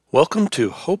Welcome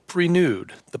to Hope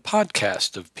Renewed, the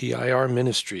podcast of PIR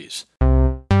Ministries.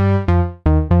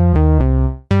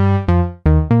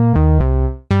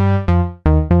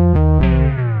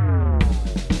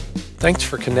 Thanks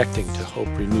for connecting to Hope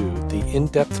Renewed, the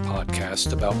in-depth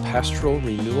podcast about pastoral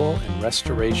renewal and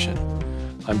restoration.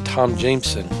 I'm Tom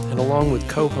Jameson, and along with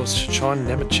co-host Sean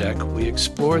Nemechek, we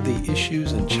explore the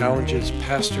issues and challenges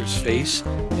pastors face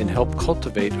and help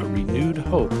cultivate a renewed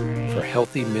hope for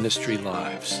healthy ministry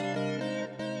lives.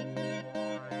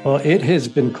 Well, it has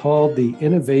been called the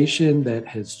innovation that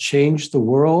has changed the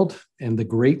world and the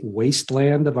great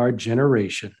wasteland of our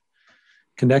generation,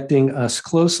 connecting us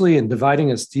closely and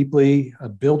dividing us deeply, a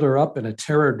builder up and a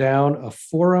terror down, a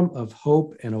forum of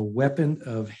hope and a weapon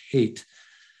of hate.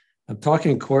 I'm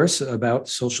talking, of course, about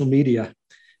social media,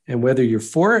 and whether you're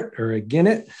for it or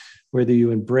against it, whether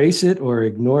you embrace it or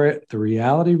ignore it, the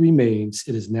reality remains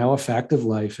it is now a fact of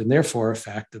life and therefore a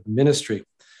fact of ministry.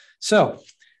 So,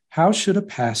 how should a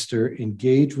pastor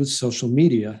engage with social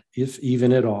media, if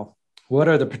even at all? What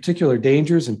are the particular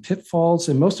dangers and pitfalls?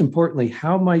 And most importantly,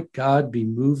 how might God be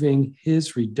moving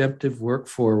his redemptive work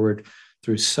forward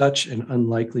through such an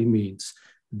unlikely means?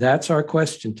 That's our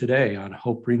question today on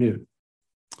Hope Renewed.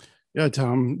 Yeah,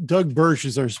 Tom, Doug Burch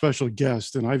is our special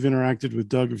guest, and I've interacted with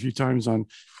Doug a few times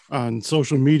on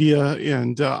social media,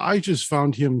 and I just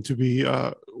found him to be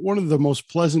one of the most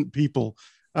pleasant people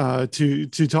to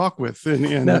talk with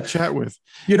and now, chat with.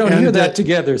 You don't hear that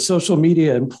together, social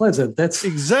media and pleasant. That's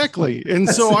exactly. And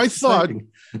so I thought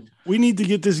we need to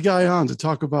get this guy on to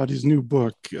talk about his new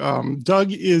book.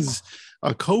 Doug is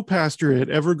a co-pastor at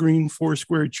Evergreen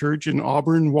Foursquare Church in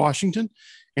Auburn, Washington,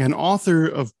 and author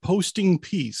of Posting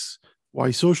Peace: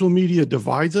 Why Social Media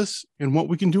Divides Us and What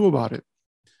We Can Do About It.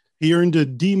 He earned a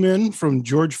D.Min from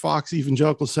George Fox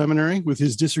Evangelical Seminary with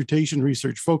his dissertation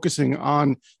research focusing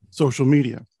on social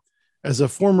media. As a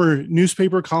former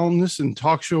newspaper columnist and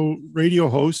talk show radio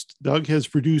host, Doug has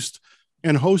produced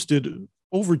and hosted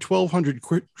over 1,200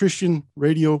 Christian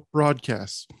radio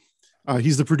broadcasts.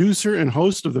 He's the producer and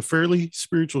host of the Fairly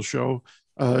Spiritual Show,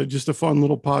 just a fun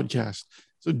little podcast.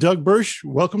 So Doug Burch,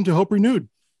 welcome to Hope Renewed.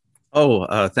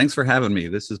 Thanks for having me.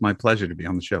 This is my pleasure to be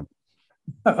on the show.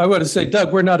 I want to say,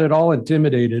 Doug, we're not at all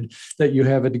intimidated that you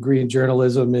have a degree in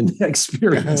journalism and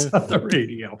experience on the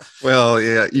radio. Well,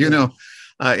 yeah,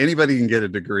 anybody can get a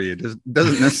degree. It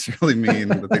doesn't necessarily mean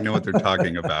that they know what they're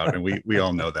talking about. And we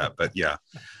all know that. But yeah,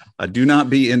 do not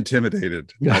be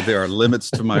intimidated. There are limits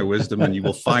to my wisdom, and you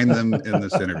will find them in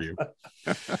this interview.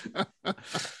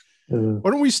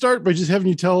 Why don't we start by just having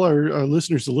you tell our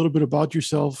listeners a little bit about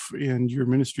yourself and your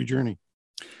ministry journey?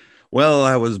 Well,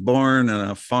 I was born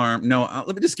on a farm. No,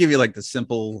 let me just give you like the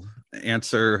simple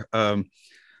answer. I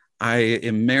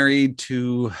am married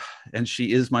to, and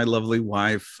she is my lovely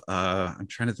wife. I'm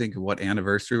trying to think of what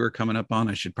anniversary we're coming up on.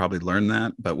 I should probably learn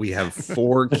that, but we have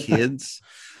 4 kids,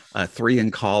 3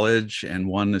 in college, and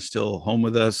 1 is still home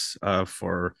with us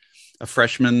for a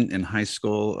freshman in high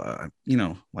school.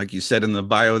 Like you said in the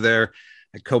bio there,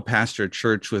 I co-pastor a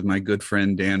church with my good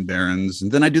friend, Dan Behrens. And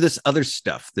then I do this other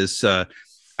stuff,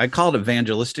 I call it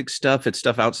evangelistic stuff. It's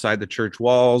stuff outside the church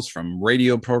walls, from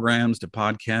radio programs to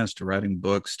podcasts to writing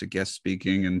books to guest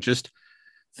speaking, and just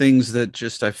things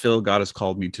that I feel God has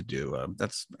called me to do.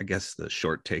 That's, I guess, the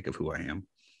short take of who I am.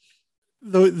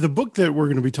 The book that we're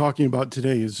going to be talking about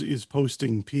today is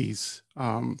Posting Peace.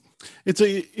 It's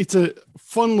a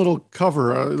fun little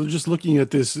cover. Just looking at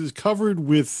this, is covered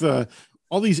with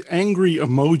all these angry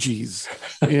emojis,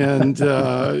 and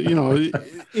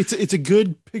it's a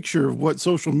good picture of what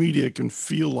social media can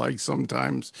feel like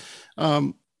sometimes.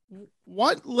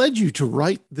 What led you to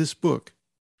write this book?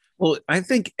 Well, I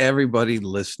think everybody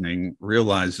listening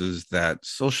realizes that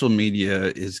social media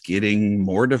is getting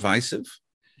more divisive.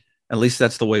 At least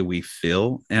that's the way we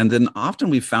feel. And then often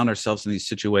we found ourselves in these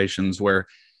situations where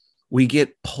we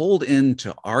get pulled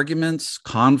into arguments,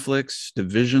 conflicts,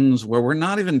 divisions, where we're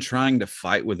not even trying to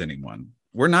fight with anyone.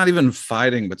 We're not even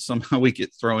fighting, but somehow we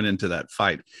get thrown into that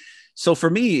fight. So for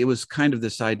me, it was kind of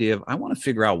this idea of, I want to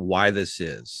figure out why this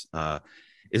is.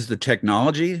 Is the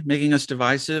technology making us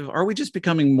divisive? Are we just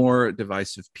becoming more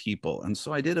divisive people? And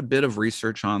so I did a bit of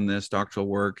research on this, doctoral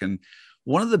work. And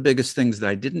one of the biggest things that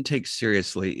I didn't take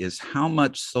seriously is how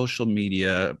much social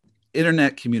media,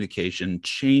 internet communication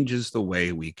changes the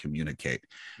way we communicate.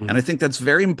 Mm-hmm. And I think that's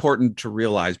very important to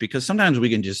realize, because sometimes we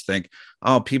can just think,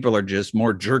 oh, people are just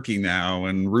more jerky now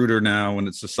and ruder now, and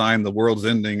it's a sign the world's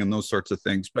ending and those sorts of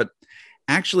things. But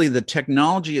actually, the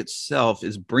technology itself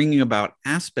is bringing about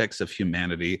aspects of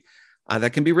humanity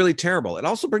that can be really terrible. It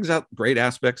also brings out great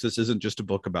aspects. This isn't just a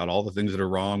book about all the things that are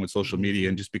wrong with social media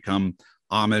and just become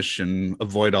Amish and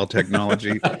avoid all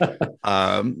technology.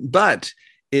 But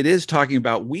it is talking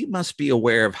about we must be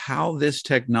aware of how this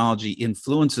technology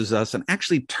influences us and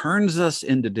actually turns us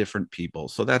into different people.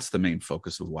 So that's the main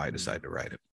focus of why I decided to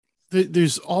write it.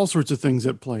 There's all sorts of things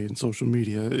at play in social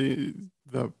media.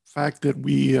 The fact that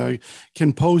we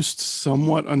can post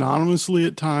somewhat anonymously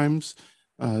at times,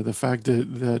 the fact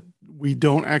that we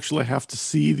don't actually have to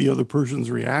see the other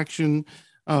person's reaction.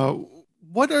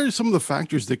 What are some of the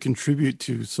factors that contribute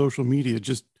to social media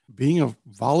just being a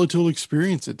volatile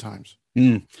experience at times?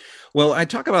 Well, I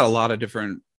talk about a lot of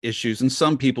different issues, and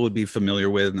some people would be familiar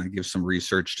with, and I give some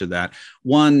research to that.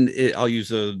 One, I'll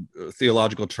use a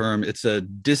theological term. It's a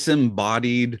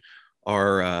disembodied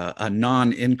or a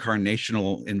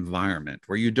non-incarnational environment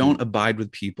where you don't abide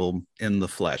with people in the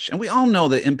flesh. And we all know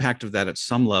the impact of that at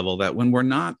some level, that when we're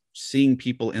not seeing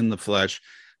people in the flesh,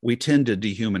 we tend to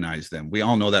dehumanize them. We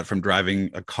all know that from driving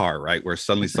a car, right? Where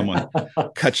suddenly someone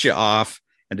cuts you off,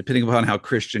 and depending upon how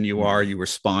Christian you are, you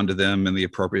respond to them in the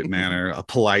appropriate manner, a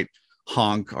polite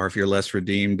honk, or if you're less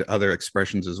redeemed, other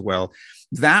expressions as well.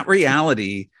 That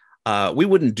reality, we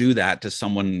wouldn't do that to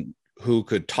someone who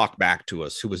could talk back to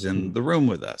us, who was in the room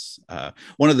with us.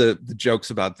 One of the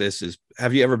jokes about this is,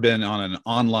 have you ever been on an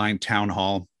online town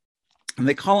hall? And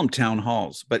they call them town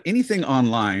halls, but anything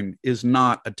online is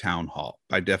not a town hall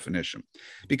by definition.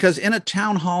 Because in a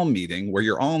town hall meeting where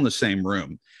you're all in the same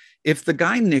room, if the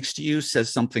guy next to you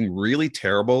says something really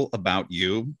terrible about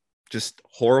you, just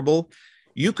horrible,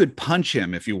 you could punch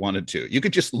him if you wanted to. You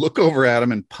could just look over at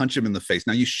him and punch him in the face.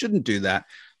 Now, you shouldn't do that,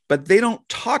 but they don't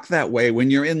talk that way when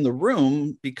you're in the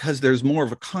room because there's more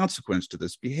of a consequence to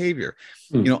this behavior.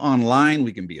 You know, online,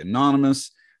 we can be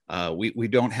anonymous. We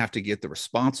don't have to get the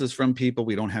responses from people.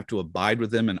 We don't have to abide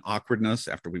with them in awkwardness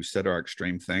after we've said our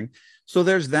extreme thing. So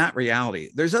there's that reality.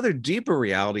 There's other deeper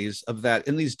realities of that.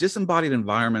 In these disembodied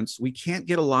environments, we can't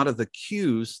get a lot of the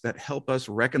cues that help us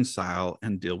reconcile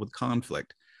and deal with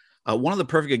conflict. One of the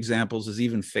perfect examples is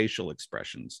even facial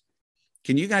expressions.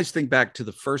 Can you guys think back to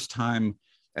the first time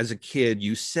as a kid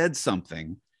you said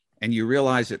something and you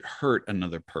realize it hurt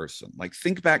another person? Like,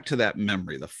 think back to that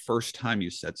memory, the first time you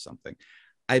said something.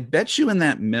 I bet you in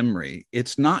that memory,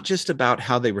 it's not just about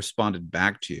how they responded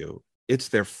back to you, it's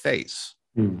their face.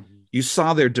 You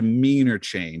saw their demeanor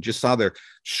change. You saw their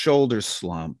shoulders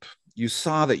slump. You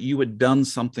saw that you had done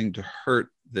something to hurt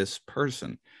this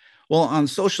person. Well, on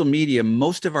social media,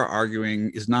 most of our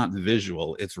arguing is not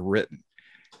visual, it's written.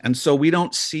 And so we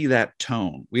don't see that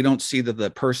tone. We don't see that the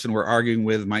person we're arguing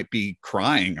with might be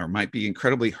crying or might be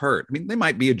incredibly hurt. I mean, they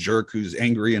might be a jerk who's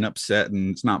angry and upset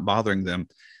and it's not bothering them,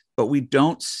 but we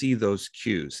don't see those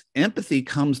cues. Empathy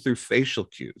comes through facial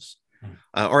cues,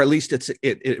 or at least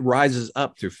it rises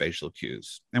up through facial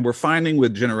cues. And we're finding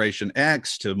with Generation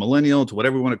X to millennial to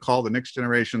whatever we want to call the next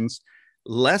generations,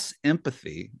 less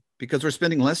empathy because we're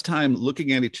spending less time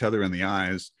looking at each other in the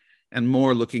eyes and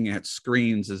more looking at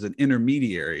screens as an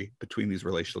intermediary between these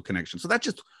relational connections. So that's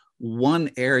just one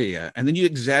area. And then you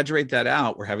exaggerate that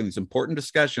out. We're having these important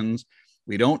discussions.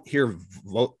 We don't hear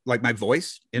like my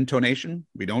voice, intonation.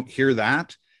 We don't hear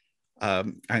that. I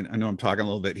know I'm talking a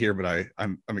little bit here, but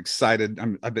I'm excited.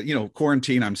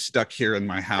 Quarantine, I'm stuck here in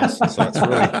my house. So it's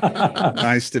really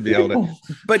nice to be able to,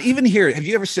 but even here, have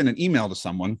you ever sent an email to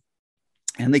someone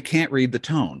and they can't read the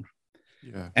tone?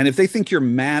 Yeah. And if they think you're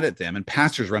mad at them, and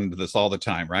pastors run into this all the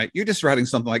time, right? You're just writing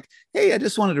something like, hey, I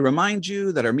just wanted to remind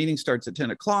you that our meeting starts at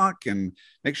 10 o'clock and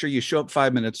make sure you show up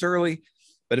 5 minutes early.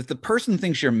 But if the person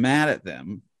thinks you're mad at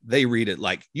them, they read it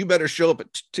like, you better show up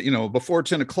at, before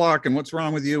 10 o'clock and what's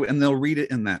wrong with you? And they'll read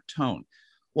it in that tone.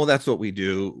 Well, that's what we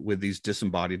do with these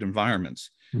disembodied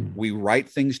environments. We write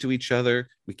things to each other.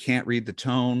 We can't read the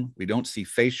tone. We don't see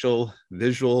facial,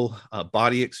 visual,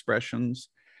 body expressions.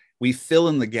 We fill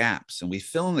in the gaps, and we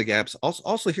fill in the gaps.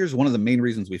 Also, here's one of the main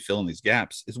reasons we fill in these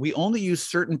gaps is we only use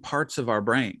certain parts of our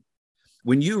brain.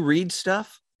 When you read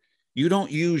stuff, you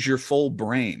don't use your full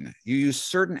brain. You use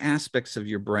certain aspects of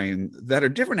your brain that are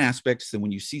different aspects than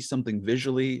when you see something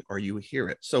visually or you hear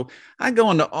it. So I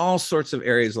go into all sorts of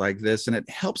areas like this, and it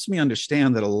helps me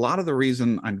understand that a lot of the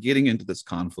reason I'm getting into this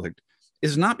conflict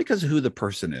is not because of who the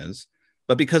person is,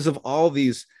 but because of all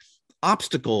these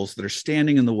obstacles that are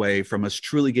standing in the way from us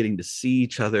truly getting to see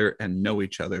each other and know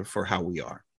each other for how we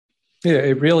are. Yeah,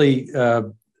 it really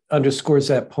underscores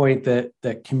that point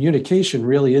that communication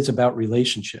really is about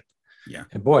relationship. Yeah.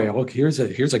 And boy, look, here's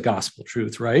a gospel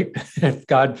truth, right? If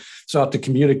God sought to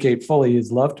communicate fully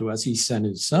his love to us, he sent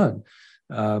his son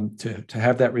to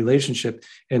have that relationship.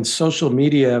 And social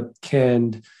media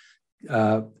can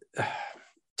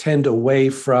tend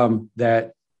away from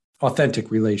that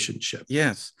authentic relationship.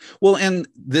 Yes. Well, and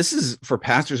this is for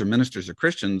pastors or ministers or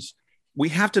Christians. We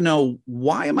have to know,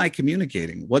 why am I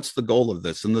communicating? What's the goal of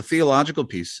this? And the theological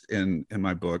piece in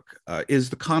my book is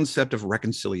the concept of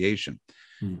reconciliation.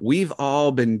 We've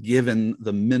all been given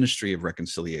the ministry of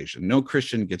reconciliation. No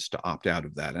Christian gets to opt out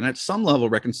of that. And at some level,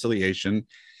 reconciliation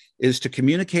is to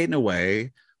communicate in a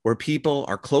way where people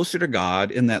are closer to God,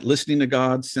 in that listening to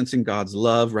God, sensing God's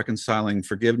love, reconciling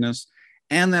forgiveness,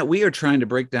 and that we are trying to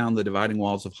break down the dividing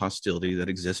walls of hostility that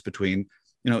exist between,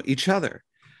 each other.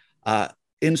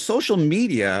 In social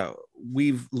media,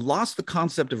 we've lost the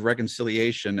concept of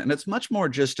reconciliation, and it's much more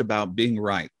just about being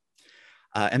right.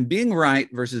 And being right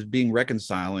versus being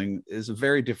reconciling is a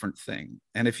very different thing.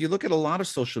 And if you look at a lot of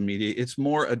social media, it's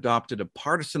more adopted a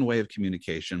partisan way of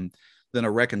communication than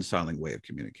a reconciling way of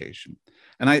communication.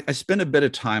 And I spend a bit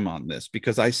of time on this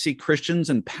because I see Christians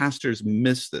and pastors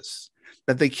miss this,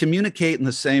 that they communicate in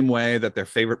the same way that their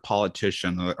favorite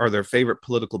politician or their favorite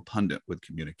political pundit would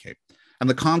communicate. And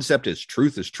the concept is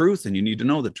truth, and you need to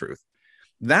know the truth.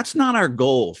 That's not our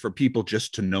goal, for people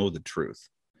just to know the truth.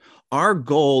 Our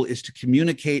goal is to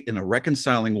communicate in a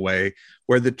reconciling way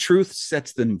where the truth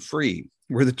sets them free,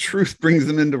 where the truth brings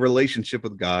them into relationship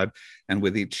with God and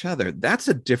with each other. That's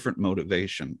a different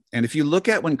motivation. And if you look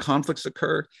at when conflicts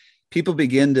occur, people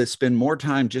begin to spend more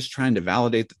time just trying to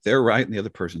validate that they're right and the other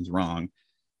person's wrong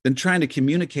than trying to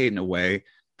communicate in a way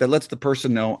that lets the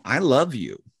person know, I love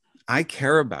you. I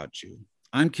care about you.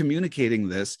 I'm communicating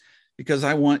this because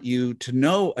I want you to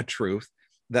know a truth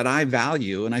that I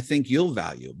value and I think you'll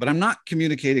value. But I'm not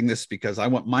communicating this because I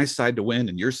want my side to win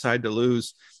and your side to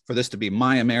lose, for this to be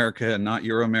my America and not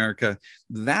your America.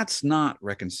 That's not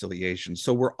reconciliation.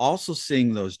 So we're also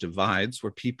seeing those divides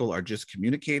where people are just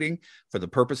communicating for the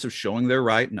purpose of showing they're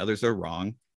right and others are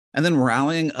wrong, and then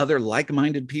rallying other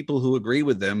like-minded people who agree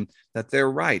with them that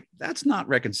they're right. That's not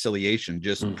reconciliation,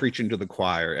 just preaching to the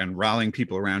choir and rallying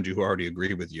people around you who already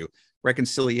agree with you.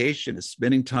 Reconciliation is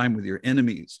spending time with your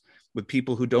enemies, with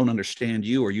people who don't understand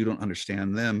you or you don't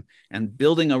understand them, and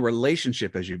building a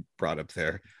relationship, as you brought up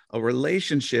there, a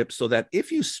relationship so that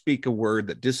if you speak a word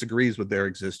that disagrees with their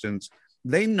existence,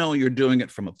 they know you're doing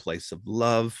it from a place of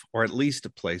love, or at least a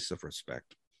place of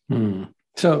respect.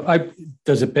 So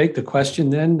does it beg the question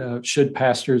then, should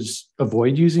pastors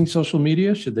avoid using social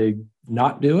media? Should they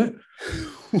not do it?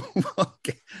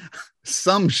 Okay.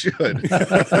 Some should.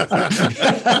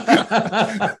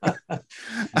 I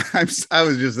was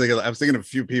thinking of a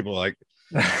few people. Like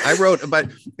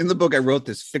in the book, I wrote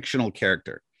this fictional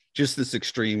character, just this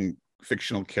extreme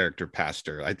fictional character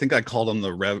pastor. I think I called him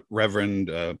the Reverend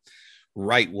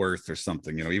Rightworth or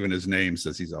something. Even his name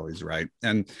says he's always right.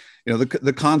 And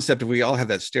the concept of, we all have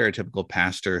that stereotypical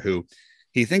pastor who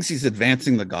he thinks he's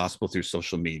advancing the gospel through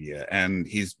social media, and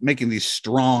he's making these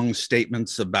strong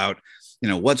statements about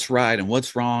what's right and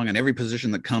what's wrong, and every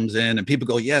position that comes in, and people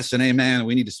go, yes and amen,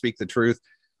 we need to speak the truth.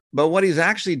 But what he's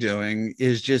actually doing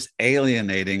is just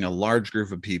alienating a large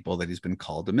group of people that he's been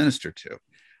called to minister to.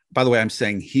 By the way, I'm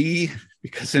saying he,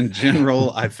 because in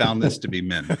general, I found this to be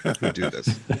men who do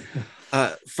this.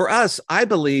 For us, I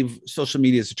believe social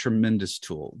media is a tremendous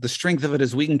tool. The strength of it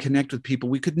is we can connect with people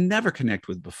we could never connect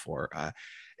with before.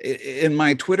 In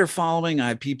my Twitter following, I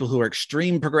have people who are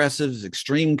extreme progressives,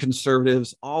 extreme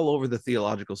conservatives, all over the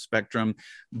theological spectrum,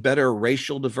 better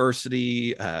racial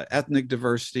diversity, ethnic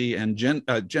diversity, and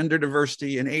gender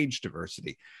diversity and age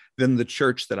diversity than the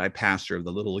church that I pastor, of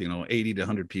the little 80 to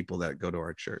 100 people that go to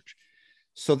our church.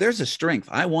 So there's a strength.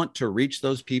 I want to reach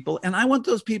those people, and I want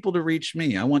those people to reach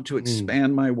me. I want to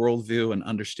expand my worldview and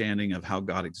understanding of how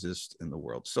God exists in the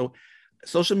world. So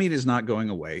social media is not going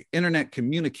away. Internet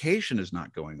communication is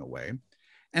not going away.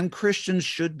 And Christians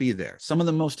should be there. Some of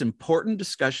the most important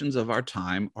discussions of our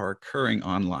time are occurring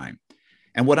online.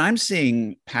 And what I'm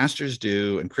seeing pastors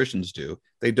do and Christians do,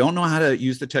 they don't know how to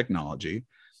use the technology.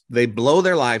 They blow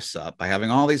their lives up by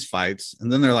having all these fights.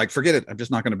 And then they're like, forget it, I'm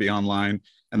just not going to be online.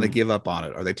 And they give up on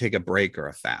it, or they take a break or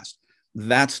a fast.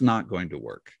 That's not going to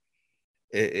work.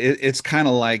 It's kind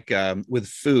of like with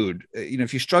food.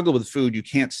 If you struggle with food, you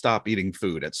can't stop eating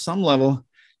food. At some level,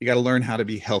 you got to learn how to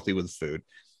be healthy with food.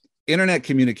 Internet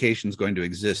communication is going to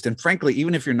exist. And frankly,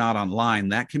 even if you're not online,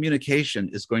 that communication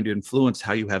is going to influence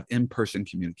how you have in-person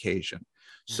communication.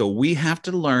 So we have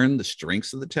to learn the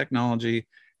strengths of the technology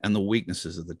and the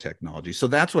weaknesses of the technology. So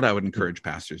that's what I would encourage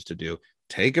pastors to do.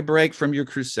 Take a break from your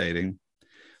crusading.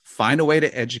 Find a way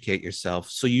to educate yourself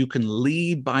so you can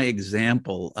lead by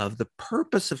example of the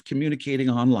purpose of communicating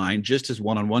online, just as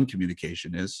one-on-one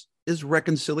communication is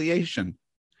reconciliation.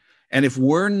 And if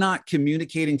we're not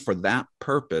communicating for that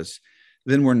purpose,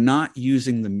 then we're not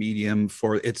using the medium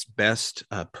for its best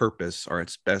purpose or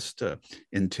its best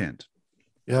intent.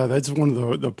 Yeah, that's one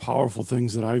of the powerful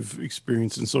things that I've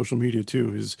experienced in social media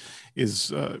too,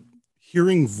 is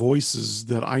hearing voices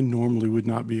that I normally would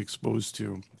not be exposed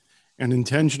to, and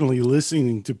intentionally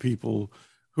listening to people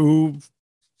who,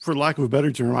 for lack of a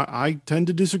better term, I tend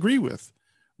to disagree with.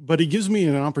 But it gives me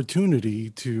an opportunity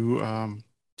to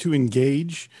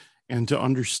engage and to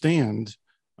understand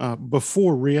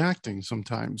before reacting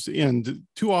sometimes. And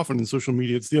too often in social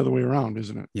media, it's the other way around,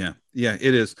 isn't it? Yeah,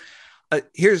 it is.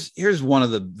 Here's one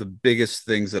of the biggest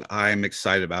things that I'm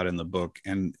excited about in the book,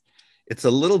 and it's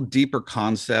a little deeper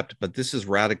concept, but this has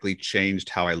radically changed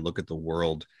how I look at the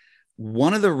world.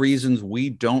 One of the reasons we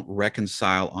don't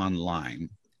reconcile online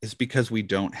is because we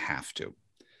don't have to.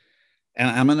 And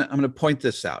I'm gonna point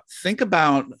this out. Think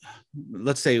about,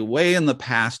 let's say, way in the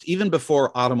past, even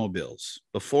before automobiles,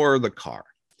 before the car.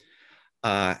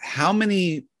 How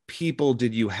many people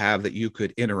did you have that you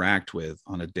could interact with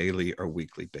on a daily or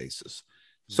weekly basis?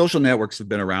 Social networks have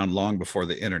been around long before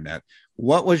the internet.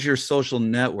 What was your social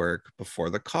network before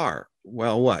the car?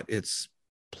 Well, it's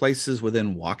places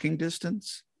within walking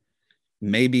distance.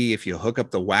 Maybe if you hook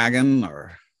up the wagon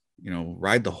or,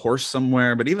 ride the horse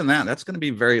somewhere, but even that's going to be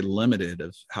very limited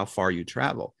of how far you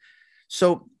travel.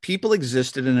 So people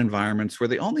existed in environments where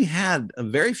they only had a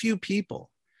very few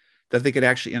people that they could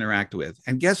actually interact with.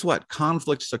 And guess what?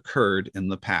 Conflicts occurred in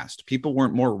the past. People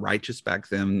weren't more righteous back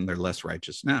then, they're less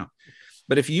righteous now.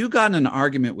 But if you got in an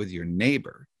argument with your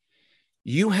neighbor,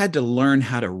 you had to learn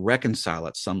how to reconcile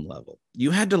at some level.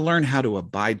 You had to learn how to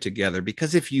abide together,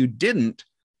 because if you didn't,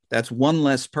 that's one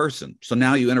less person. So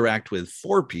now you interact with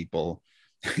 4 people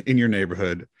in your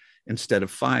neighborhood instead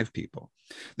of 5 people.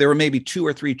 There were maybe 2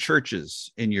 or 3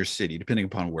 churches in your city, depending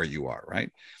upon where you are, right?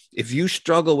 If you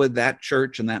struggle with that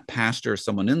church and that pastor or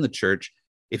someone in the church,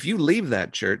 if you leave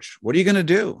that church, what are you going to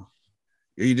do?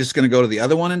 Are you just going to go to the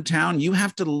other one in town? You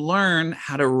have to learn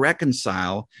how to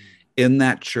reconcile in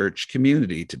that church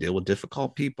community to deal with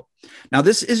difficult people. Now,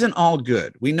 this isn't all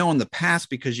good. We know in the past,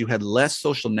 because you had less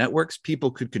social networks, people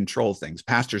could control things.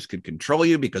 Pastors could control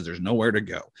you because there's nowhere to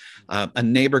go. A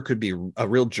neighbor could be a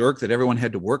real jerk that everyone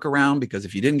had to work around, because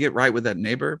if you didn't get right with that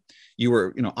neighbor, you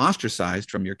were, ostracized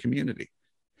from your community.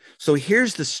 So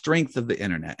here's the strength of the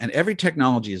internet, and every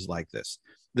technology is like this.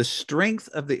 The strength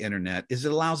of the internet is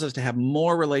it allows us to have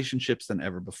more relationships than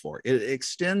ever before. It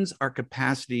extends our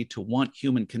capacity to want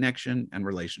human connection and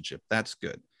relationship. That's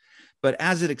good. But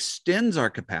as it extends our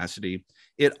capacity,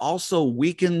 it also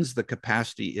weakens the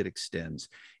capacity it extends.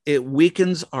 It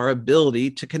weakens our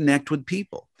ability to connect with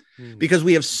people, because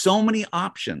we have so many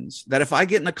options that if I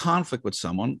get in a conflict with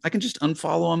someone, I can just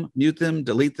unfollow them, mute them,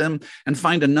 delete them, and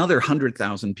find another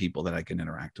 100,000 people that I can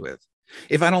interact with.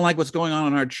 If I don't like what's going on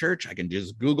in our church, I can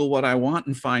just Google what I want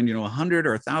and find, 100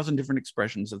 or 1,000 different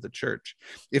expressions of the church.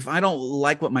 If I don't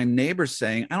like what my neighbor's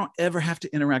saying, I don't ever have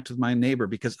to interact with my neighbor,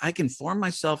 because I can form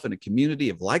myself in a community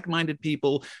of like-minded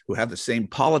people who have the same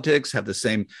politics, have the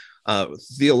same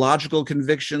theological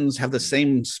convictions, have the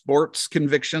same sports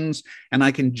convictions, and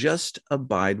I can just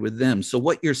abide with them. So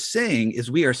what you're saying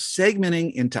is we are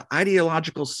segmenting into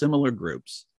ideological similar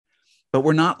groups, but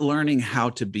we're not learning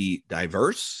how to be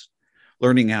diverse,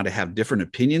 learning how to have different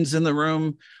opinions in the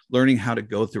room, learning how to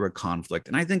go through a conflict.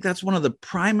 And I think that's one of the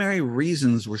primary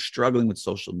reasons we're struggling with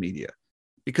social media,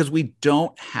 because we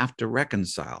don't have to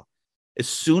reconcile. As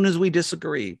soon as we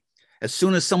disagree, as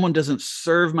soon as someone doesn't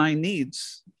serve my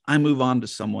needs, I move on to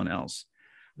someone else.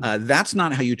 That's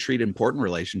not how you treat important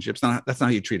relationships. That's not how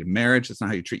you treat a marriage. That's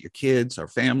not how you treat your kids, our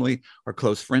family, our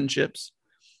close friendships.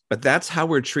 But that's how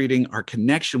we're treating our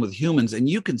connection with humans. And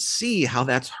you can see how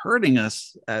that's hurting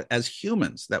us as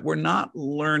humans, that we're not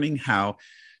learning how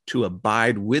to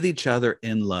abide with each other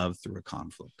in love through a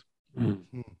conflict.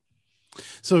 Mm-hmm.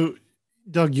 So,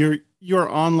 Doug, your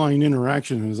online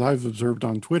interaction, as I've observed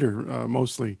on Twitter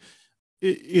mostly,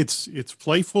 it's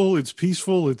playful, it's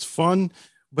peaceful, it's fun,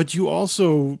 but you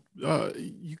also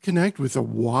you connect with a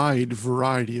wide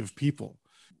variety of people.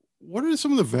 What are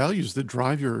some of the values that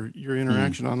drive your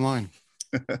interaction online?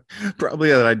 Probably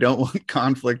that I don't want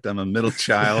conflict. I'm a middle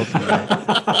child.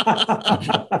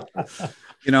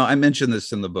 I mentioned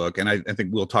this in the book, and I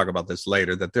think we'll talk about this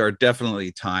later, that there are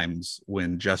definitely times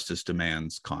when justice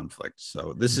demands conflict.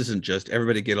 So this isn't just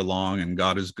everybody get along and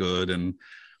God is good and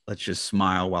let's just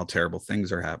smile while terrible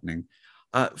things are happening.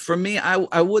 For me,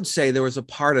 I would say there was a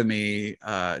part of me,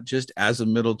 just as a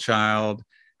middle child,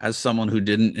 as someone who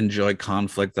didn't enjoy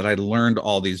conflict, that I learned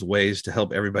all these ways to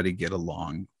help everybody get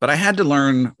along. But I had to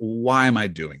learn, why am I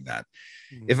doing that?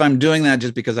 If I'm doing that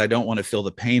just because I don't want to feel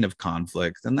the pain of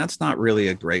conflict, then that's not really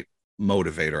a great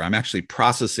motivator. I'm actually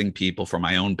processing people for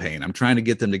my own pain. I'm trying to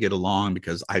get them to get along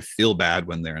because I feel bad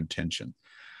when they're in tension.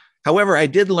 However, I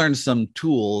did learn some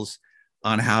tools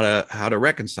on how to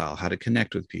reconcile, how to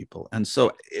connect with people. And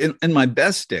so in my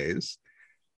best days,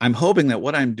 I'm hoping that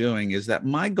what I'm doing is that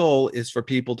my goal is for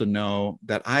people to know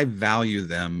that I value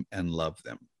them and love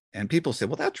them. And people say,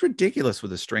 well, that's ridiculous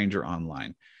with a stranger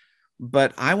online.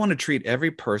 But I want to treat every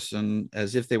person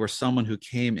as if they were someone who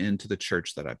came into the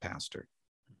church that I pastor.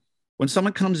 When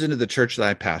someone comes into the church that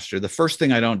I pastor, the first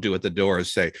thing I don't do at the door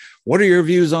is say, what are your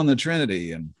views on the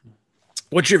Trinity? And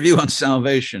what's your view on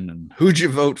salvation? And who'd you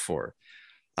vote for?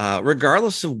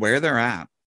 Regardless of where they're at.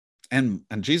 And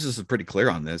Jesus is pretty clear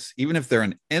on this. Even if they're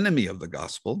an enemy of the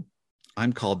gospel,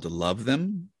 I'm called to love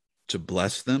them, to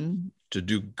bless them, to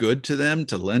do good to them,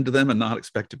 to lend to them, and not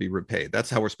expect to be repaid.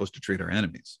 That's how we're supposed to treat our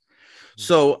enemies.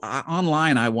 So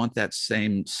online, I want that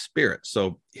same spirit.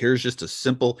 So here's just a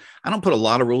simple, I don't put a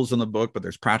lot of rules in the book, but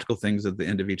there's practical things at the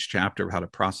end of each chapter of how to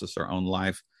process our own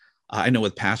life. I know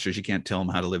with pastors, you can't tell them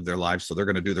how to live their lives, so they're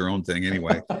going to do their own thing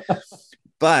anyway.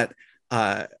 But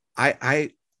I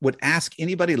would ask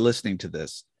anybody listening to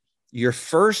this, your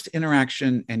first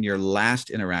interaction and your last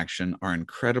interaction are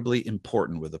incredibly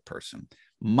important with a person.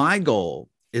 My goal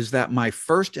is that my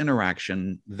first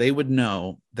interaction, they would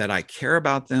know that I care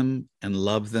about them and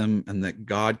love them and that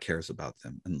God cares about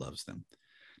them and loves them.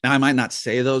 Now, I might not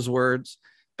say those words,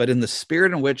 but in the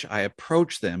spirit in which I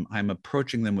approach them, I'm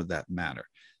approaching them with that matter,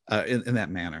 in that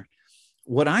manner.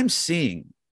 What I'm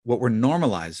seeing, what we're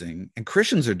normalizing, and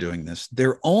Christians are doing this,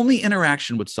 their only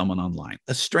interaction with someone online,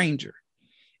 a stranger,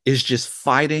 is just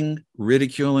fighting,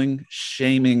 ridiculing,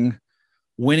 shaming,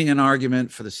 winning an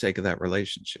argument for the sake of that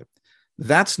relationship.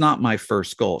 That's not my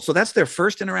first goal. So that's their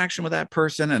first interaction with that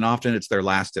person. And often it's their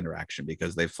last interaction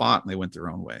because they fought and they went their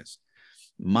own ways.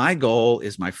 My goal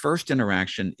is my first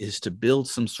interaction is to build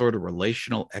some sort of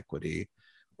relational equity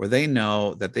where they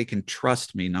know that they can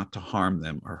trust me not to harm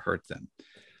them or hurt them.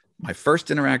 My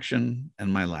first interaction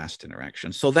and my last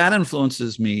interaction. So that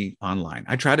influences me online.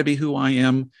 I try to be who I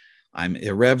am. I'm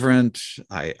irreverent.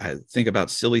 I think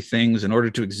about silly things. In order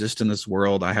to exist in this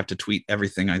world, I have to tweet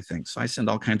everything I think. So I send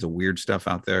all kinds of weird stuff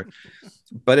out there.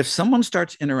 But if someone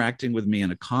starts interacting with me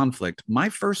in a conflict, my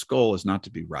first goal is not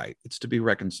to be right. It's to be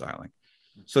reconciling.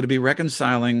 So to be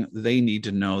reconciling, they need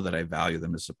to know that I value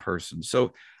them as a person.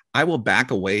 So I will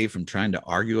back away from trying to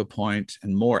argue a point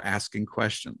and more asking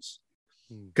questions.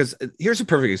 Because here's a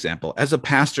perfect example. As a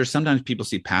pastor, sometimes people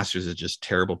see pastors as just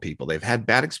terrible people. They've had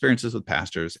bad experiences with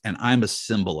pastors, and I'm a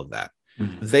symbol of that.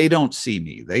 Mm-hmm. They don't see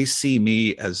me. They see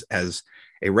me as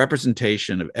a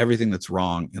representation of everything that's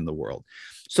wrong in the world.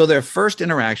 So their first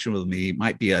interaction with me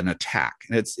might be an attack.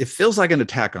 And it feels like an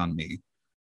attack on me.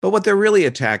 But what they're really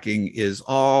attacking is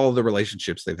all the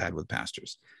relationships they've had with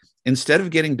pastors. Instead of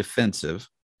getting defensive,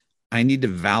 I need to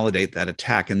validate that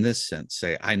attack in this sense.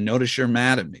 Say, I notice you're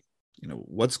mad at me.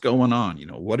 What's going on?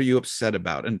 What are you upset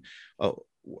about? And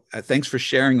thanks for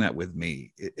sharing that with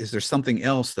me. Is there something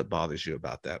else that bothers you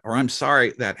about that? Or I'm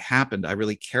sorry that happened. I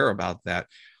really care about that.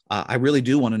 I really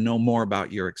do want to know more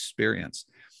about your experience.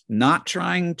 Not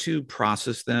trying to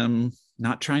process them,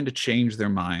 not trying to change their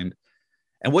mind.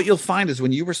 And what you'll find is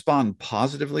when you respond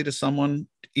positively to someone,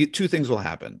 two things will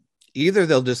happen. Either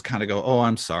they'll just kind of go, oh,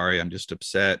 I'm sorry, I'm just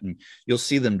upset. And you'll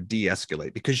see them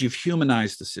de-escalate because you've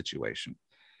humanized the situation.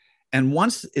 And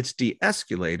once it's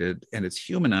de-escalated and it's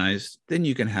humanized, then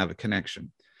you can have a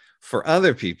connection. For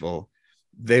other people,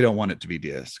 they don't want it to be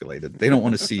de-escalated. They don't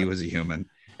want to see you as a human.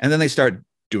 And then they start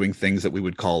doing things that we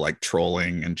would call like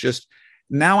trolling. And just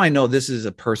now I know this is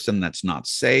a person that's not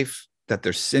safe, that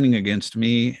they're sinning against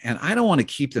me. And I don't want to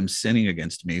keep them sinning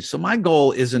against me. So my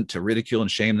goal isn't to ridicule and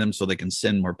shame them so they can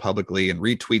sin more publicly and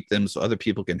retweet them so other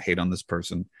people can hate on this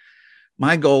person.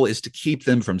 My goal is to keep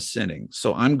them from sinning.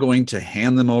 So I'm going to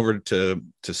hand them over to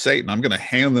Satan. I'm going to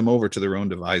hand them over to their own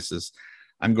devices.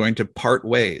 I'm going to part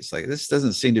ways. Like, this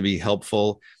doesn't seem to be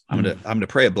helpful. I'm going to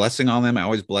pray a blessing on them. I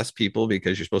always bless people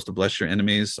because you're supposed to bless your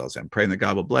enemies. So I'll say, I'm praying that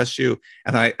God will bless you.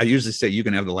 And I usually say, you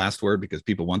can have the last word because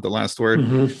people want the last word.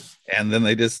 Mm-hmm. And then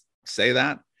they just say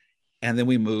that. And then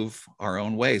we move our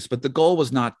own ways. But the goal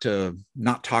was not to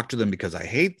not talk to them because I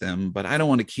hate them, but I don't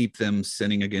want to keep them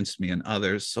sinning against me and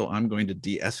others. So I'm going to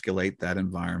de-escalate that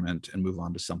environment and move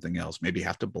on to something else. Maybe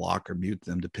have to block or mute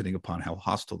them depending upon how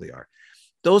hostile they are.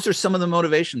 Those are some of the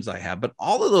motivations I have, but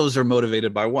all of those are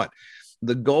motivated by what?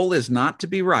 The goal is not to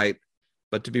be right,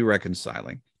 but to be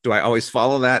reconciling. Do I always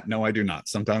follow that? No, I do not.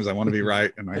 Sometimes I want to be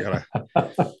right and I gotta...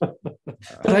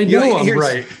 But I know I'm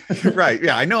right. Right.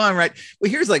 Yeah, I know I'm right.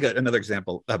 Well, here's like another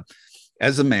example.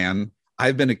 As a man,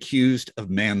 I've been accused of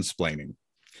mansplaining.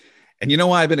 And you know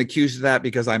why I've been accused of that?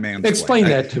 Because I mansplain. Explain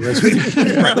that to us.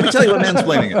 Right, let me tell you what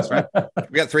mansplaining is, right?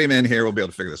 We got 3 men here. We'll be able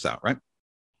to figure this out, right?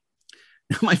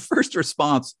 My first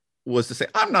response was to say,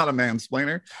 I'm not a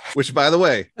mansplainer, which, by the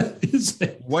way,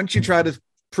 once you try to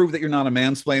prove that you're not a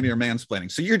mansplainer, you're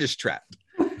mansplaining. So you're just trapped.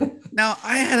 Now,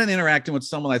 I had an interacting with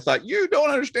someone I thought, you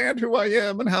don't understand who I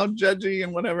am and how judgy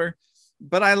and whatever.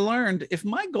 But I learned if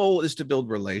my goal is to build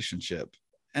relationship,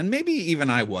 and maybe even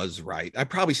I was right, I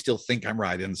probably still think I'm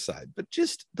right inside, but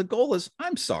just the goal is,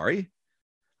 I'm sorry.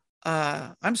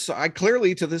 I'm sorry.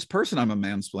 Clearly to this person, I'm a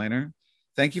mansplainer.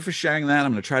 Thank you for sharing that.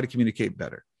 I'm going to try to communicate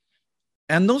better.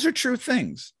 And those are true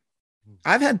things.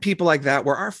 I've had people like that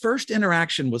where our first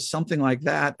interaction was something like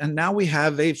that. And now we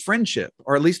have a friendship,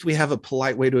 or at least we have a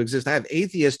polite way to exist. I have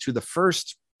atheists who the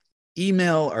first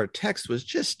email or text was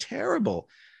just terrible.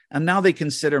 And now they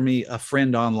consider me a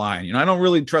friend online. I don't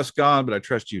really trust God, but I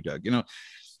trust you, Doug.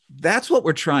 That's what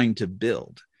we're trying to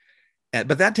build.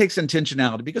 But that takes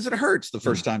intentionality, because it hurts the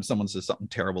first time someone says something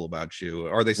terrible about you,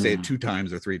 or they say it 2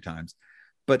 times or 3 times.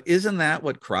 But isn't that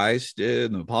what Christ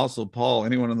did, and the Apostle Paul,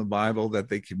 anyone in the Bible, that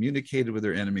they communicated with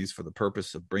their enemies for the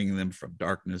purpose of bringing them from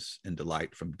darkness into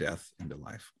light, from death into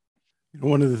life?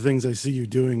 One of the things I see you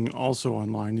doing also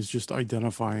online is just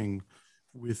identifying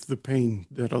with the pain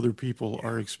that other people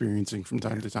are experiencing from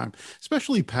time to time,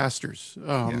 especially pastors.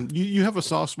 You have a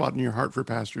soft spot in your heart for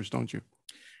pastors, don't you?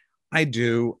 I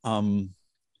do.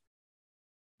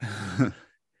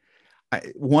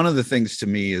 One of the things to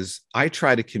me is I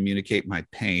try to communicate my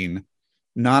pain,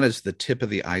 not as the tip of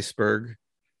the iceberg,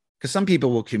 because some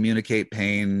people will communicate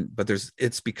pain, but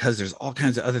it's because there's all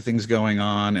kinds of other things going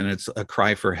on, and it's a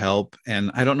cry for help.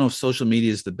 And I don't know if social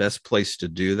media is the best place to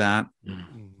do that.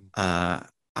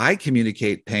 I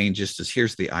communicate pain just as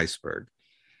here's the iceberg,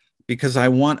 because I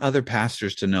want other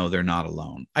pastors to know they're not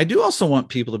alone. I do also want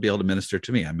people to be able to minister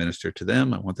to me. I minister to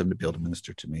them. I want them to be able to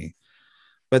minister to me.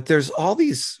 But there's all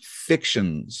these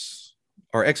fictions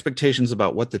or expectations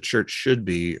about what the church should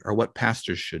be or what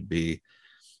pastors should be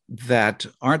that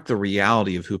aren't the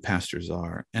reality of who pastors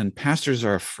are. And pastors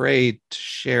are afraid to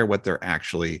share what they're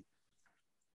actually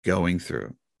going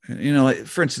through.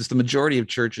 For instance, the majority of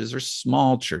churches are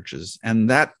small churches, and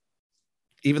that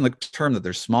even the term that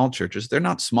they're small churches, they're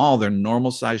not small, they're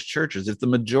normal sized churches. If the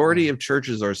majority of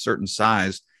churches are a certain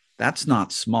size, that's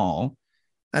not small.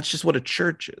 That's just what a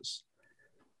church is.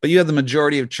 But you have the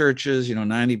majority of churches,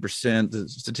 90%, the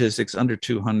statistics under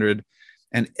 200,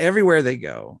 and everywhere they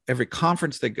go, every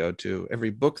conference they go to,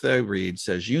 every book they read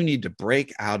says, you need to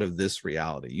break out of this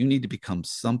reality. You need to become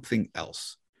something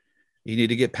else. You need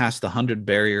to get past the 100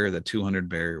 barrier, the 200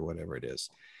 barrier, whatever it is.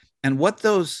 And what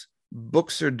those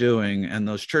books are doing and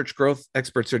those church growth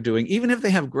experts are doing, even if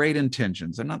they have great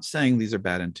intentions, I'm not saying these are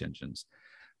bad intentions,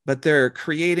 but they're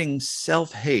creating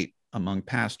self-hate among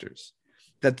pastors,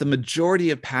 that the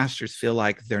majority of pastors feel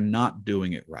like they're not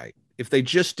doing it right. If they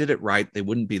just did it right, they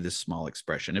wouldn't be this small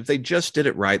expression. If they just did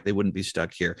it right, they wouldn't be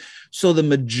stuck here. So the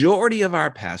majority of our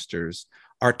pastors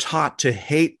are taught to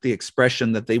hate the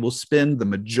expression that they will spend the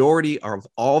majority of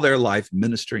all their life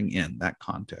ministering in that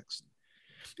context.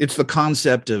 It's the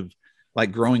concept of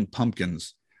like growing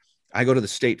pumpkins. I go to the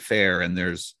state fair and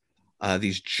there's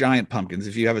these giant pumpkins.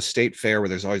 If you have a state fair where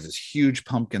there's always this huge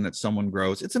pumpkin that someone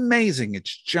grows, it's amazing.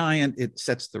 It's giant. It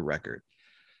sets the record.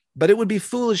 But it would be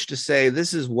foolish to say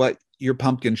this is what your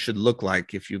pumpkin should look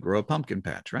like if you grow a pumpkin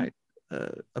patch, right?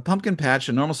 A pumpkin patch,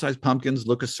 a normal sized pumpkins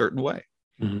look a certain way.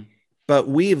 Mm-hmm. But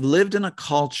we've lived in a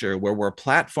culture where we're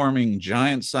platforming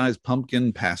giant-sized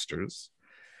pumpkin pastors.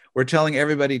 We're telling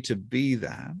everybody to be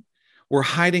that. We're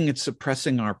hiding and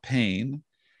suppressing our pain.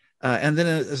 And then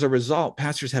as a result,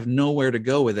 pastors have nowhere to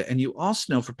go with it. And you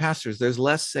also know for pastors, there's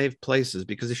less safe places,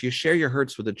 because if you share your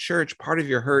hurts with the church, part of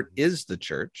your hurt is the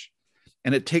church.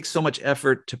 And it takes so much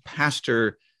effort to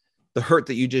pastor the hurt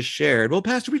that you just shared. Well,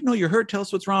 Pastor, we know your hurt. Tell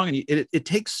us what's wrong. And it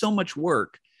takes so much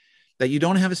work that you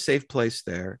don't have a safe place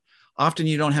there. Often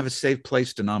you don't have a safe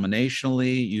place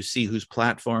denominationally. You see who's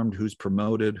platformed, who's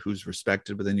promoted, who's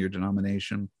respected within your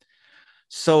denomination.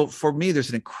 So for me, there's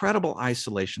an incredible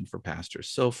isolation for pastors.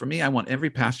 So for me, I want every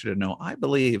pastor to know, I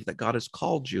believe that God has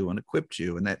called you and equipped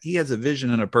you, and that he has a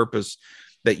vision and a purpose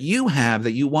that you have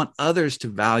that you want others to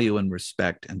value and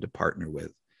respect and to partner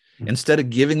with. Mm-hmm. Instead of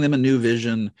giving them a new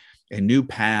vision, a new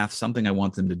path, something I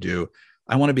want them to do,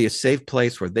 I want to be a safe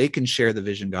place where they can share the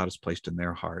vision God has placed in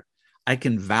their heart. I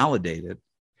can validate it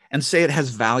and say it has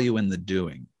value in the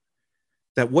doing.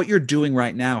 That what you're doing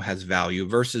right now has value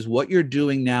versus what you're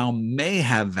doing now may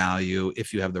have value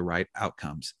if you have the right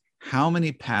outcomes. How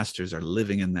many pastors are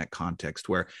living in that context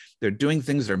where they're doing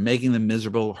things that are making them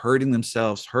miserable, hurting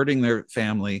themselves, hurting their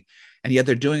family, And yet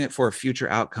they're doing it for a future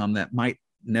outcome that might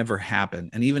never happen.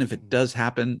 And even if it does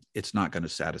happen, it's not going to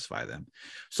satisfy them.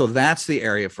 So that's the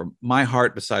area from my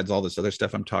heart, besides all this other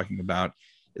stuff I'm talking about,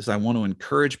 is I want to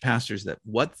encourage pastors that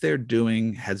what they're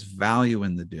doing has value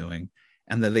in the doing,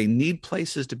 and that they need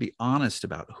places to be honest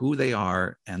about who they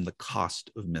are and the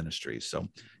cost of ministry. So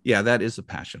yeah, that is a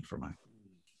passion for mine.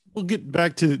 We'll get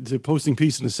back to Posting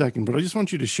Peace in a second, but I just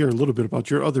want you to share a little bit about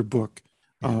your other book,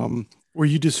 where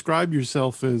you describe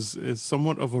yourself as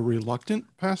somewhat of a reluctant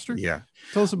pastor. Yeah.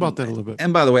 Tell us about that a little bit.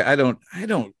 And by the way, by the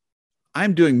way,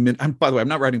 I'm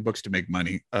not writing books to make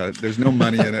money. There's no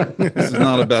money in it. This is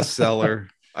not a bestseller.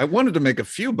 I wanted to make a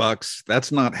few bucks. That's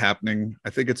not happening. I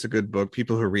think it's a good book.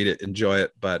 People who read it enjoy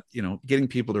it, but getting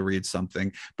people to read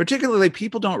something, particularly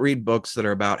people don't read books that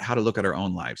are about how to look at our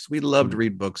own lives. We love to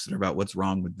read books that are about what's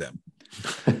wrong with them.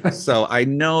 So I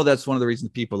know that's one of the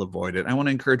reasons people avoid it. I want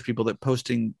to encourage people that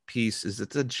Posting Peace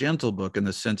it's a gentle book in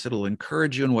the sense it'll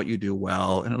encourage you in what you do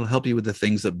well, and it'll help you with the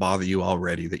things that bother you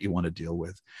already that you want to deal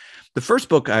with. The first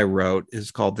book I wrote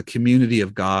is called The Community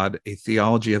of God, A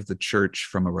Theology of the Church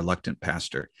from a Reluctant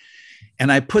Pastor.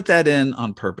 And I put that in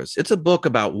on purpose. It's a book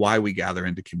about why we gather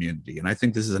into community. And I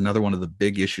think this is another one of the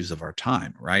big issues of our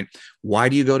time, right? Why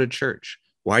do you go to church?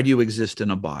 Why do you exist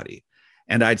in a body?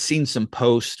 And I'd seen some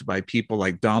posts by people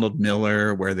like Donald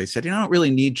Miller where they said, I don't really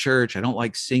need church. I don't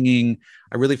like singing.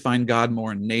 I really find God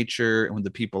more in nature and with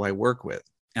the people I work with.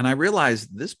 And I realized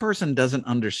this person doesn't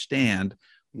understand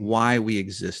why we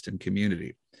exist in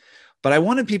community. But I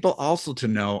wanted people also to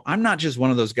know I'm not just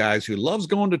one of those guys who loves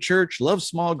going to church, loves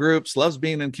small groups, loves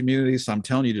being in community. So I'm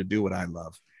telling you to do what I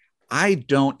love. I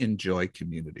don't enjoy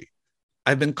community.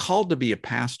 I've been called to be a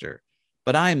pastor,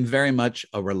 but I am very much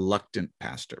a reluctant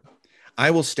pastor.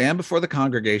 I will stand before the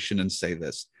congregation and say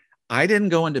this. I didn't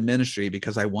go into ministry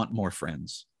because I want more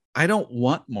friends. I don't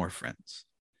want more friends.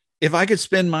 If I could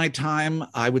spend my time,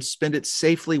 I would spend it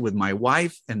safely with my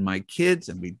wife and my kids,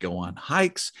 and we'd go on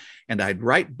hikes, and I'd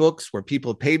write books where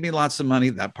people paid me lots of money.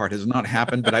 That part has not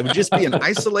happened, but I would just be in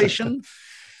isolation.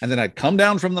 And then I'd come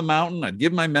down from the mountain, I'd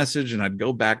give my message, and I'd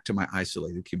go back to my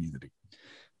isolated community.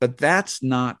 But that's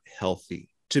not healthy.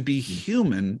 To be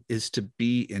human is to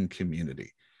be in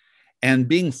community. And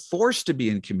being forced to be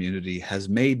in community has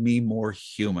made me more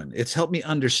human. It's helped me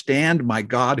understand my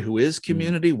God, who is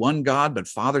community, one God, but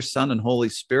Father, Son, and Holy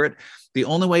Spirit. The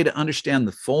only way to understand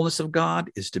the fullness of God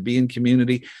is to be in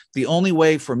community. The only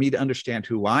way for me to understand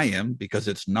who I am, because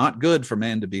it's not good for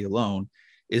man to be alone,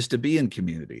 is to be in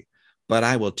community. But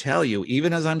I will tell you,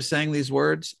 even as I'm saying these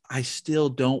words, I still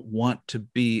don't want to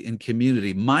be in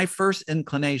community. My first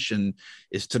inclination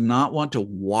is to not want to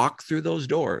walk through those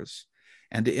doors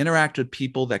and to interact with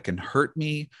people that can hurt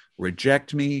me,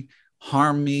 reject me,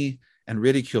 harm me, and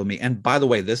ridicule me. And by the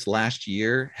way, this last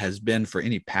year has been, for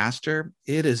any pastor,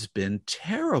 it has been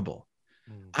terrible.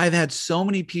 I've had so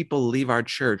many people leave our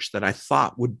church that I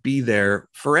thought would be there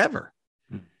forever.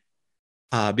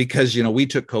 Because, we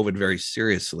took COVID very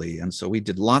seriously. And so we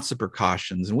did lots of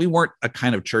precautions, and we weren't a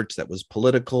kind of church that was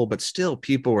political, but still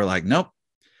people were like, nope.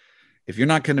 If you're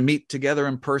not going to meet together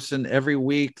in person every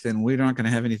week, then we're not going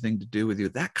to have anything to do with you.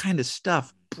 That kind of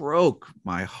stuff broke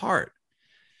my heart.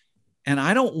 And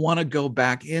I don't want to go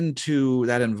back into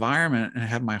that environment and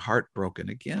have my heart broken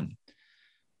again.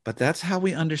 But that's how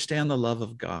we understand the love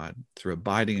of God, through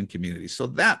abiding in community. So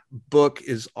that book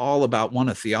is all about,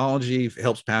 a theology. It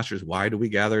helps pastors. Why do we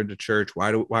gather into church?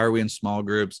 Why are we in small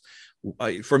groups?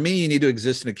 For me, you need to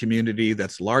exist in a community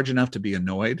that's large enough to be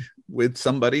annoyed with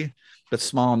somebody, but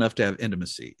small enough to have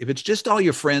intimacy. If it's just all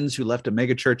your friends who left a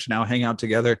mega church now hang out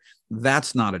together,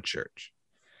 that's not a church.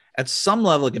 At some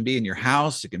level, it can be in your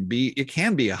house. It can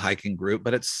be a hiking group,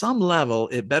 but at some level,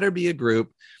 it better be a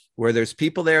group where there's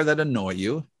people there that annoy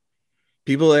you,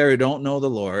 people there who don't know the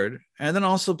Lord, and then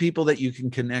also people that you can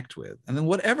connect with. And then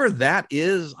whatever that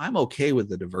is, I'm okay with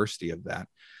the diversity of that.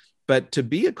 But to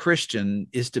be a Christian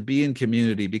is to be in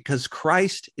community, because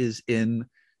Christ is in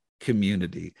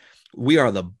community. We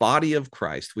are the body of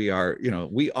Christ. We are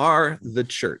the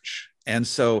church. And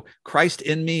so Christ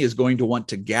in me is going to want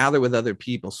to gather with other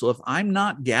people. So if I'm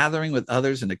not gathering with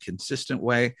others in a consistent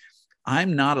way,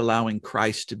 I'm not allowing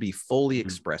Christ to be fully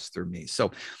expressed through me.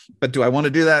 So, but do I want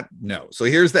to do that? No. So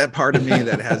here's that part of me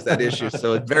that has that issue.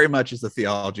 So it very much is the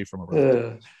theology from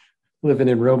a living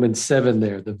in Romans 7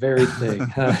 there, the very thing.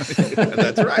 Huh?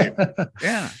 That's right.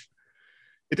 Yeah.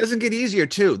 It doesn't get easier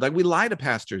too. Like, we lie to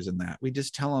pastors in that. We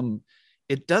just tell them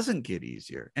it doesn't get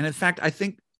easier. And in fact, I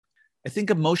think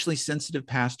emotionally sensitive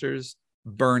pastors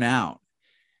burn out,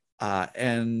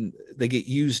 and they get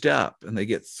used up and they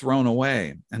get thrown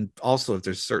away. And also, if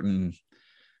there's certain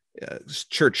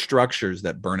church structures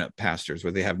that burn up pastors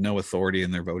where they have no authority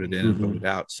and they're voted in and voted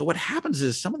out. So what happens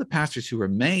is some of the pastors who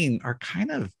remain are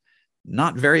kind of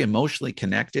not very emotionally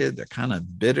connected. They're kind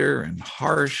of bitter and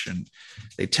harsh, and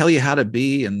they tell you how to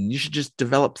be, and you should just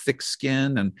develop thick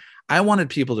skin. And I wanted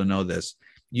people to know this.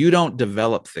 You don't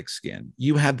develop thick skin.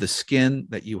 You have the skin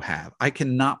that you have. I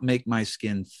cannot make my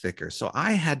skin thicker. So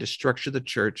I had to structure the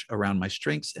church around my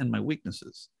strengths and my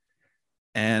weaknesses,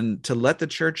 and to let the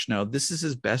church know this is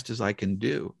as best as I can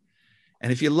do.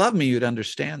 And if you love me, you'd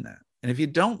understand that. And if you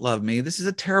don't love me, this is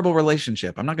a terrible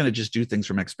relationship. I'm not going to just do things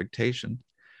from expectation.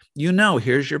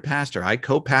 Here's your pastor. I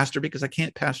co-pastor because I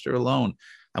can't pastor alone.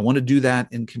 I want to do that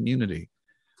in community.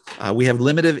 We have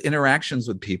limited interactions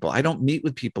with people. I don't meet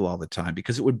with people all the time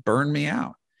because it would burn me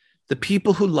out. The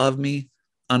people who love me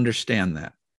understand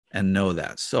that and know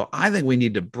that. So I think we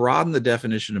need to broaden the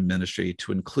definition of ministry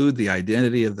to include the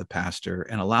identity of the pastor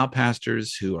and allow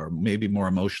pastors who are maybe more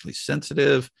emotionally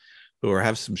sensitive, who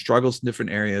have some struggles in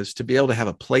different areas, to be able to have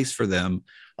a place for them,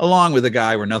 along with a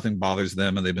guy where nothing bothers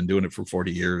them and they've been doing it for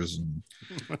 40 years.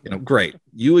 And, great,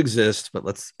 you exist, but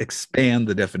let's expand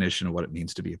the definition of what it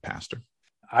means to be a pastor.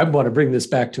 I want to bring this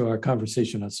back to our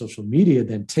conversation on social media,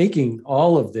 then taking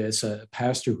all of this, a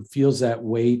pastor who feels that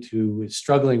weight, who is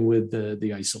struggling with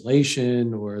the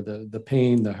isolation or the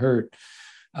pain, the hurt,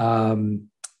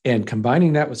 and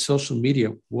combining that with social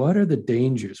media. What are the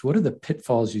dangers? What are the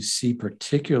pitfalls you see,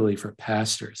 particularly for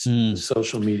pastors in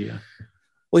social media?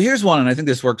 Well, here's one, and I think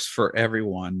this works for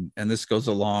everyone, and this goes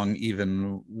along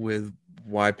even with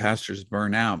why pastors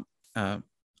burn out.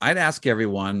 I'd ask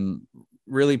everyone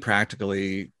really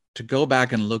practically to go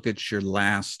back and look at your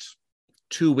last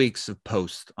 2 weeks of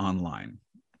posts online.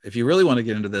 If you really want to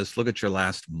get into this, look at your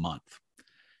last month.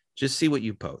 Just see what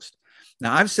you post.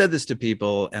 Now, I've said this to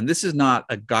people, and this is not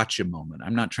a gotcha moment.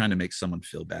 I'm not trying to make someone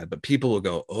feel bad, but people will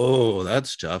go, oh,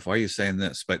 that's tough. Why are you saying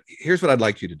this? But here's what I'd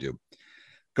like you to do.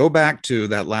 Go back to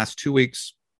that last 2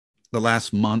 weeks, the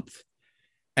last month,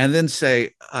 and then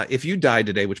say, if you died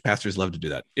today, which pastors love to do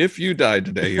that. If you died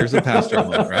today, here's a pastor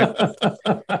moment,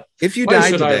 right? If you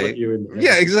died today,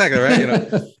 yeah, exactly,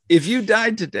 right? If you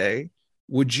died today,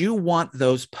 would you want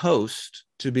those posts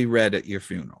to be read at your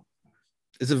funeral?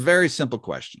 It's a very simple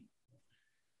question.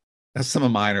 Now, some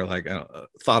of mine are like,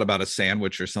 thought about a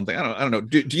sandwich or something. I don't know.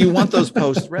 Do you want those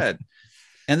posts read?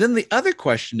 And then the other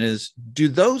question is, do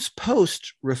those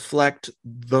posts reflect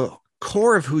the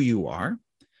core of who you are?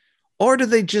 Or do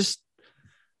they just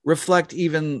reflect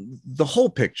even the whole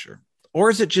picture?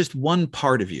 Or is it just one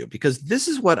part of you? Because this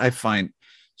is what I find.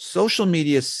 Social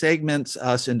media segments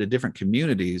us into different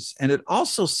communities, and it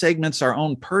also segments our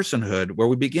own personhood, where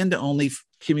we begin to only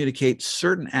communicate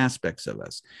certain aspects of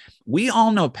us. We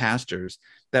all know pastors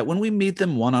that when we meet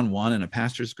them one-on-one in a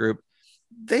pastor's group,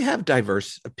 they have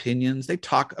diverse opinions. They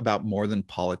talk about more than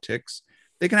politics.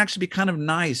 They can actually be kind of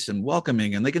nice and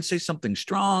welcoming, and they can say something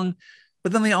strong,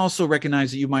 but then they also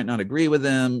recognize that you might not agree with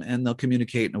them, and they'll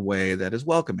communicate in a way that is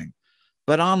welcoming.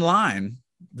 But online,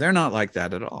 they're not like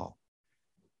that at all.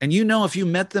 And if you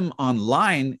met them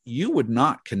online, you would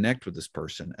not connect with this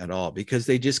person at all, because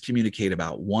they just communicate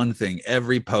about one thing.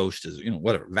 Every post is,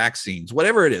 whatever, vaccines,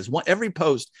 whatever it is. Every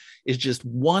post is just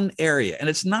one area. And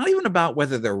it's not even about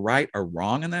whether they're right or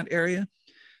wrong in that area,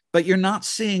 but you're not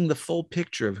seeing the full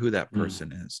picture of who that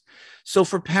person is. So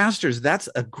for pastors, that's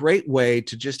a great way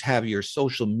to just have your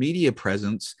social media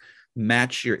presence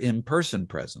match your in-person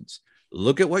presence.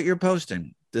 Look at what you're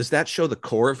posting. Does that show the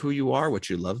core of who you are, what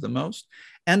you love the most?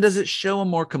 And does it show a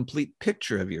more complete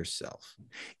picture of yourself?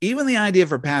 Even the idea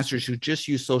for pastors who just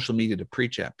use social media to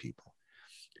preach at people.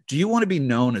 Do you want to be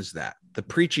known as that, the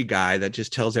preachy guy that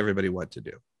just tells everybody what to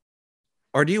do?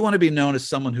 Or do you want to be known as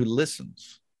someone who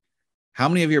listens? How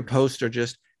many of your posts are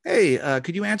just, hey,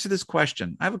 could you answer this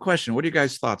question? I have a question. What are your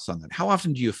guys' thoughts on that? How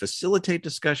often do you facilitate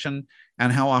discussion,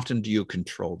 and how often do you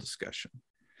control discussion?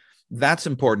 That's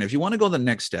important. If you want to go the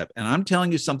next step, and I'm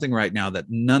telling you something right now that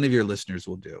none of your listeners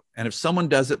will do. And if someone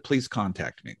does it, please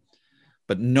contact me.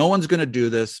 But no one's going to do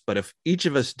this. But if each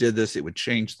of us did this, it would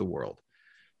change the world.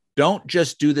 Don't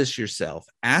just do this yourself.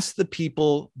 Ask the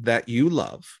people that you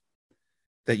love,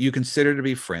 that you consider to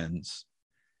be friends.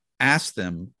 Ask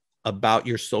them about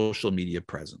your social media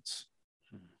presence.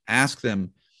 Ask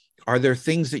them, are there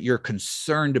things that you're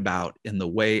concerned about in the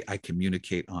way I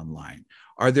communicate online?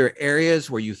 Are there areas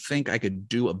where you think I could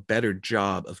do a better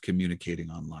job of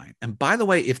communicating online? And by the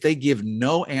way, if they give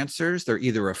no answers, they're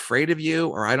either afraid of you,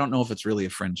 or I don't know if it's really a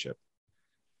friendship.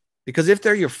 Because if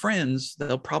they're your friends,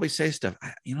 they'll probably say stuff,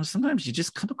 sometimes you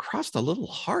just come across a little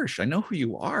harsh. I know who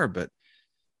you are, but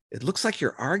it looks like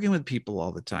you're arguing with people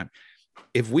all the time.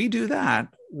 if we do that,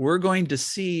 we're going to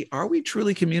see, are we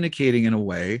truly communicating in a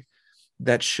way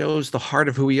that shows the heart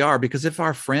of who we are? Because if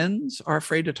our friends are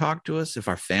afraid to talk to us, if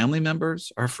our family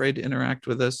members are afraid to interact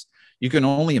with us, you can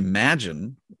only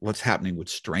imagine what's happening with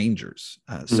strangers.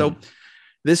 So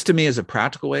this to me is a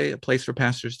practical way, a place for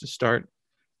pastors to start.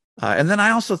 And then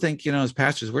I also think, as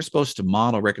pastors, we're supposed to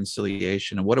model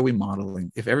reconciliation. And what are we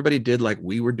modeling? If everybody did like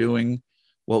we were doing,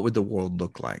 what would the world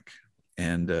look like?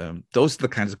 And those are the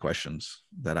kinds of questions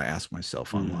that I ask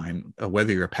myself online.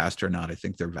 Whether you're a pastor or not, I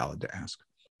think they're valid to ask.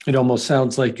 It almost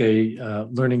sounds like a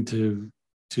learning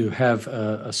to have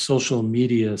a social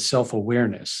media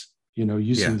self-awareness,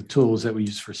 using the tools that we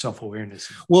use for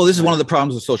self-awareness. Well, this is one of the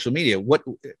problems with social media.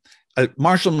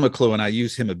 Marshall McLuhan, I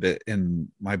use him a bit in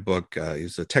my book.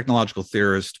 He's a technological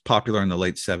theorist, popular in the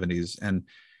late 70s. And,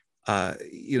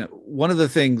 one of the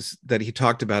things that he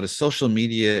talked about is social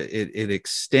media, it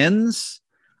extends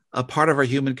a part of our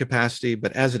human capacity,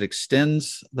 but as it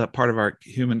extends that part of our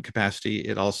human capacity,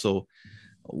 it also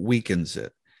weakens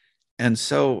it. And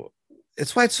so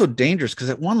it's why it's so dangerous, because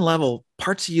at one level,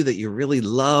 parts of you that you really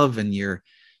love and you're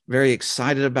very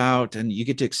excited about, and you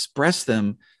get to express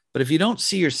them. But if you don't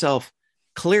see yourself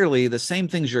clearly, the same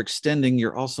things you're extending,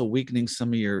 you're also weakening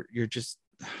some of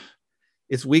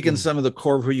it's weakened some of the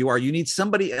core of who you are. You need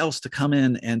somebody else to come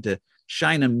in and to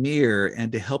shine a mirror and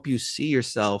to help you see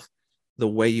yourself the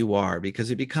way you are,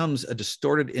 because it becomes a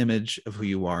distorted image of who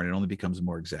you are, and it only becomes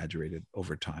more exaggerated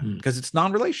over time because it's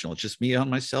non-relational. It's just me on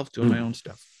myself doing my own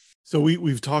stuff. So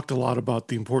we've talked a lot about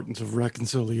the importance of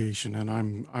reconciliation, and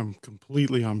I'm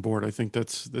completely on board. I think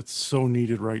that's so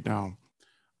needed right now.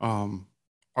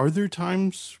 Are there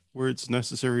times where it's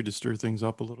necessary to stir things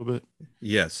up a little bit?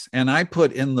 Yes. And I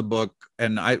put in the book,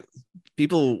 and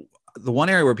the one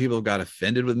area where people got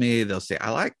offended with me, they'll say,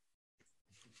 I like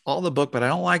all the book, but I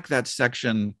don't like that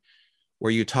section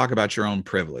where you talk about your own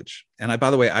privilege. And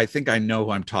by the way, I think I know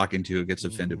who I'm talking to who gets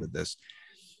offended with this.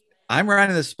 I'm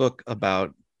writing this book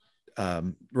about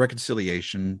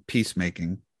reconciliation,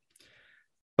 peacemaking,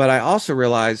 but I also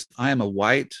realized I am a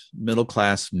white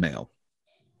middle-class male.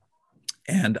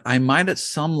 And I might at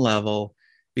some level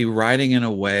be writing in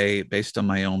a way based on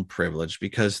my own privilege,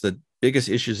 because the biggest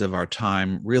issues of our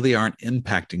time really aren't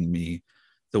impacting me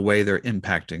the way they're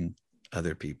impacting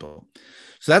other people.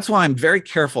 So that's why I'm very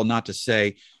careful not to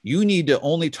say, you need to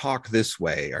only talk this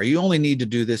way, or you only need to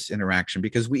do this interaction,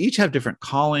 because we each have different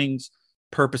callings,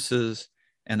 purposes,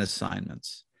 and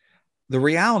assignments. The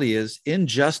reality is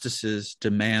injustices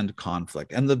demand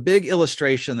conflict. And the big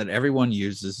illustration that everyone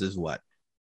uses is what?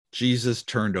 Jesus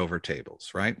turned over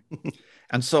tables, right?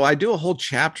 And so I do a whole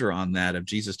chapter on that, of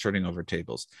Jesus turning over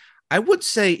tables. I would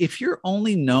say if you're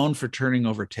only known for turning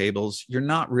over tables, you're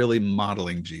not really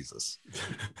modeling Jesus.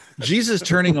 Jesus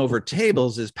turning over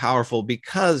tables is powerful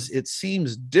because it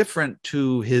seems different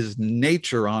to his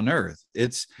nature on earth.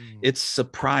 It's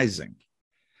surprising.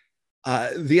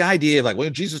 The idea of like, well,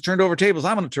 Jesus turned over tables,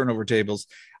 I'm going to turn over tables.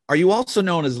 Are you also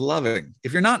known as loving?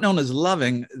 If you're not known as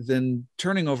loving, then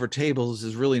turning over tables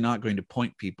is really not going to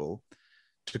point people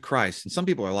to Christ. And some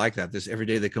people are like that. Every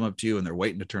day they come up to you and they're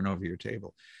waiting to turn over your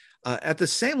table. At the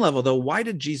same level, though, why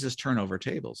did Jesus turn over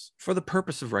tables? For the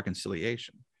purpose of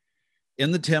reconciliation.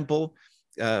 In the temple,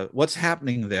 what's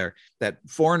happening there? That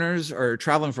foreigners are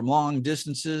traveling from long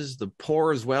distances. The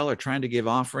poor as well are trying to give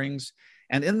offerings.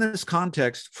 And in this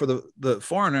context, for the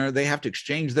foreigner, they have to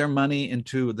exchange their money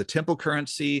into the temple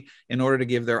currency in order to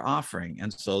give their offering.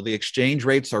 And so the exchange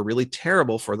rates are really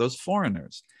terrible for those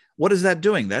foreigners. What is that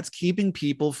doing? That's keeping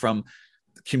people from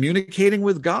communicating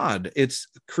with God. It's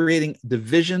creating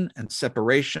division and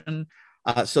separation.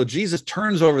 So Jesus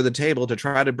turns over the table to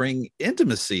try to bring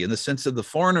intimacy in the sense of the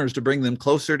foreigners, to bring them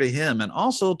closer to him, and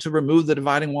also to remove the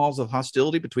dividing walls of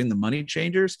hostility between the money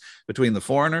changers, between the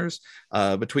foreigners,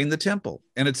 between the temple.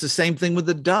 And it's the same thing with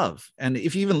the dove. And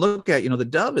if you even look at, the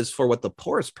dove is for what the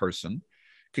poorest person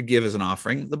could give as an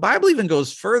offering. The Bible even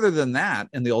goes further than that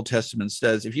in the Old Testament,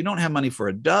 says, if you don't have money for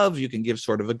a dove, you can give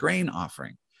sort of a grain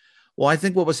offering. Well, I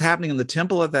think what was happening in the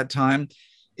temple at that time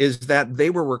is that they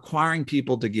were requiring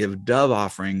people to give dove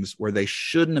offerings where they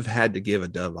shouldn't have had to give a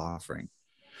dove offering.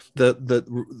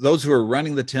 Those who are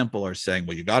running the temple are saying,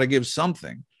 well, you got to give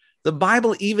something. The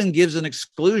Bible even gives an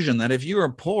exclusion that if you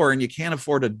are poor and you can't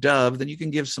afford a dove, then you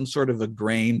can give some sort of a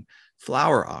grain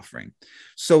flour offering.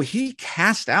 So he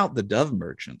cast out the dove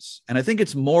merchants. And I think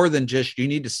it's more than just you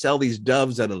need to sell these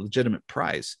doves at a legitimate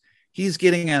price. He's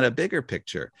getting at a bigger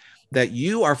picture, that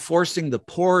you are forcing the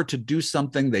poor to do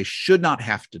something they should not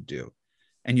have to do,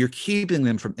 and you're keeping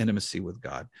them from intimacy with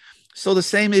God. So the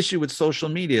same issue with social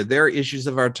media. There are issues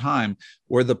of our time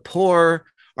where the poor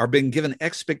are being given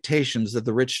expectations that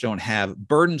the rich don't have,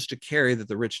 burdens to carry that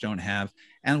the rich don't have.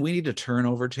 And we need to turn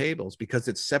over tables because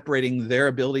it's separating their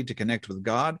ability to connect with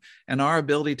God and our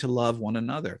ability to love one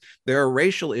another. There are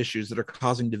racial issues that are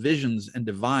causing divisions and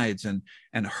divides and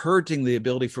hurting the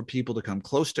ability for people to come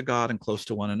close to God and close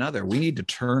to one another. We need to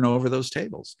turn over those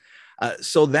tables.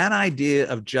 So that idea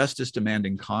of justice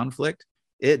demanding conflict,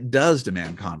 it does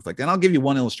demand conflict. And I'll give you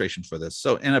one illustration for this.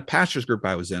 So in a pastor's group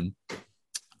I was in,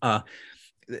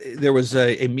 there was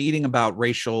a meeting about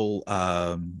racial,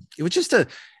 it was just a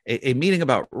meeting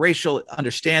about racial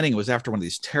understanding. It was after one of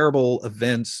these terrible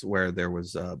events where there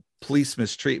was police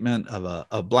mistreatment of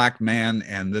a Black man,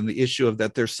 and then the issue of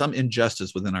that there's some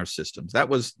injustice within our systems. That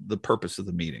was the purpose of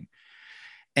the meeting.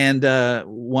 And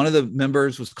one of the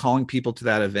members was calling people to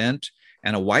that event,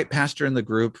 and a white pastor in the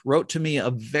group wrote to me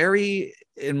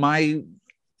in my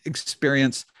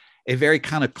experience, a very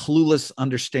kind of clueless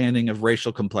understanding of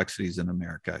racial complexities in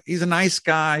America. He's a nice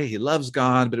guy. He loves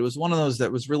God, but it was one of those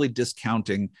that was really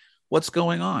discounting what's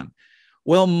going on.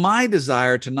 Well, my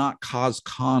desire to not cause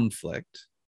conflict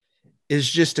is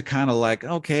just to kind of like,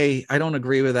 okay, I don't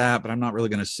agree with that, but I'm not really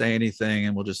going to say anything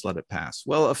and we'll just let it pass.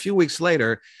 Well, a few weeks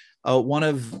later, one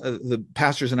of the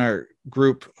pastors in our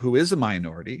group, who is a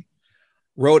minority,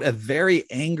 wrote a very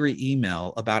angry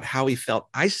email about how he felt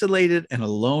isolated and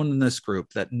alone in this group,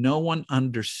 that no one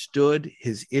understood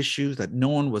his issues, that no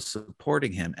one was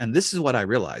supporting him. And this is what I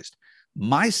realized.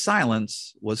 My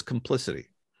silence was complicity.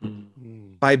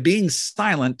 Mm-hmm. By being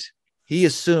silent, he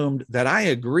assumed that I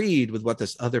agreed with what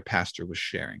this other pastor was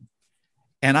sharing.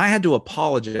 And I had to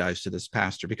apologize to this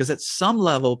pastor because at some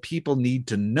level, people need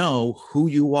to know who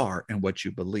you are and what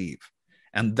you believe.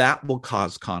 And that will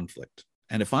cause conflict.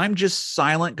 And if I'm just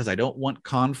silent because I don't want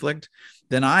conflict,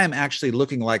 then I am actually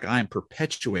looking like I'm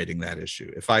perpetuating that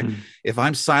issue. If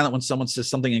I'm silent when someone says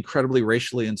something incredibly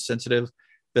racially insensitive,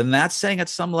 then that's saying at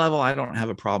some level, I don't have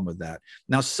a problem with that.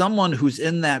 Now, someone who's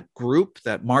in that group,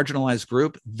 that marginalized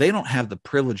group, they don't have the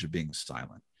privilege of being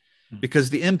silent because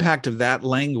the impact of that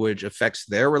language affects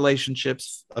their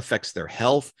relationships, affects their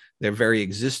health, their very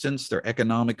existence, their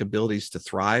economic abilities to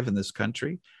thrive in this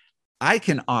country. I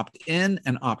can opt in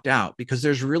and opt out because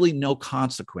there's really no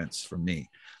consequence for me.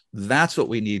 That's what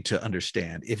we need to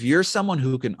understand. If you're someone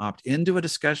who can opt into a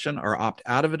discussion or opt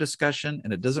out of a discussion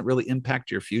and it doesn't really impact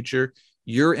your future,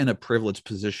 you're in a privileged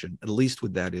position, at least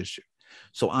with that issue.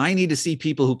 So I need to see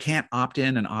people who can't opt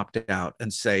in and opt out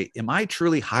and say, am I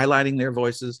truly highlighting their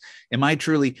voices? Am I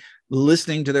truly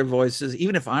listening to their voices?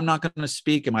 Even if I'm not going to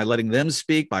speak, am I letting them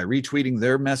speak by retweeting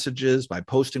their messages, by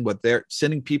posting what they're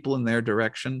sending people in their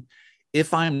direction?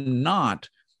 If I'm not,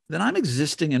 then I'm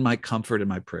existing in my comfort and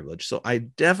my privilege. So I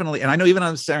definitely, and I know even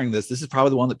I'm saying this is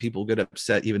probably the one that people get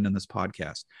upset even in this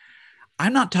podcast.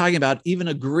 I'm not talking about even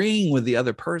agreeing with the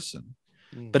other person.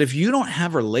 But if you don't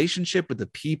have a relationship with the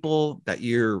people that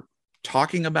you're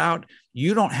talking about,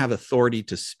 you don't have authority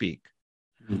to speak.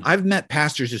 I've met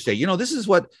pastors who say, this is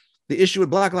what the issue with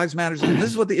Black Lives Matter is, and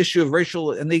this is what the issue of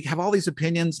racial, and they have all these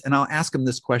opinions. And I'll ask them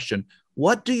this question: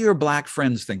 what do your Black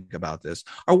friends think about this?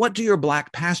 Or what do your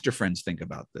Black pastor friends think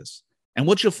about this? And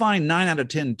what you'll find 9 out of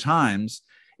 10 times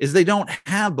is they don't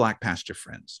have Black pastor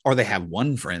friends, or they have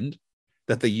one friend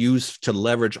that they use to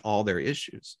leverage all their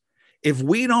issues. If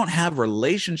we don't have a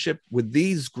relationship with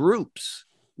these groups,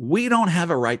 we don't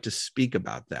have a right to speak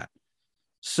about that.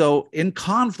 So in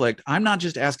conflict, I'm not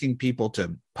just asking people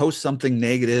to post something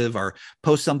negative or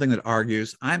post something that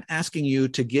argues. I'm asking you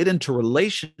to get into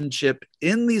relationship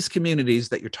in these communities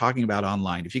that you're talking about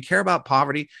online. If you care about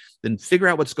poverty, then figure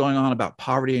out what's going on about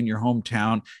poverty in your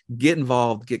hometown. Get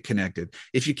involved, get connected.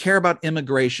 If you care about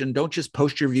immigration, don't just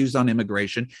post your views on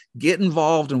immigration. Get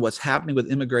involved in what's happening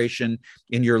with immigration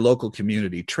in your local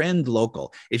community. Trend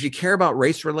local. If you care about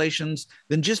race relations,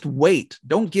 then just wait.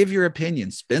 Don't give your opinion.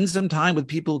 Spend some time with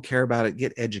people who care about it.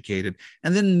 Get educated.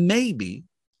 And then maybe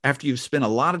after you've spent a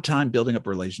lot of time building up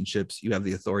relationships, you have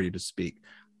the authority to speak.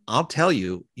 I'll tell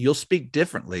you, you'll speak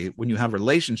differently when you have a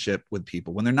relationship with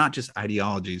people, when they're not just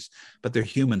ideologies, but they're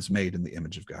humans made in the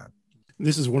image of God.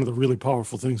 This is one of the really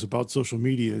powerful things about social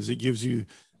media is it gives you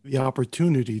the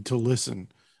opportunity to listen.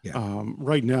 Yeah.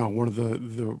 Right now, one of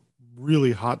the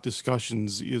really hot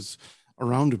discussions is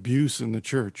around abuse in the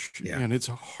church. Yeah. And it's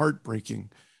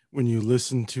heartbreaking when you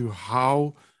listen to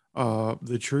how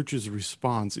the church's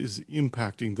response is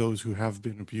impacting those who have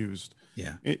been abused.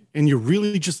 Yeah. And you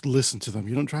really just listen to them.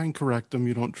 You don't try and correct them.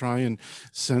 You don't try and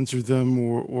censor them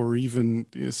or even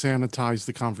sanitize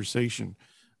the conversation.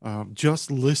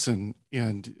 Just listen,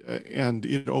 and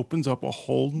it opens up a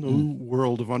whole new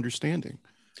world of understanding.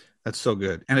 That's so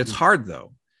good. And it's hard,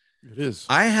 though. It is.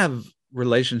 I have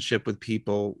relationship with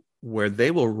people where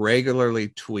they will regularly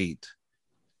tweet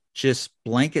just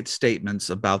blanket statements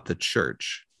about the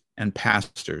church and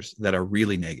pastors that are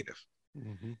really negative.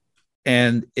 Mm-hmm.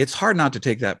 And it's hard not to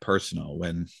take that personal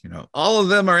when, all of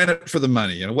them are in it for the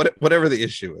money, whatever the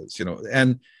issue is,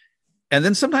 and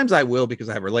then sometimes I will, because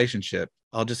I have a relationship,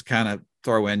 I'll just kind of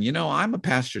throw in, I'm a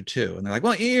pastor too. And they're like,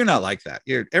 well, you're not like that.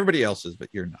 Everybody else is, but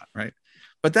you're not. Right.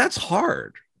 But that's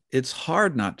hard. It's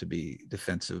hard not to be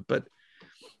defensive. But,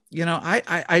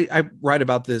 I write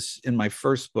about this in my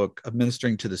first book of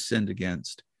Ministering to the Sinned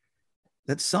Against,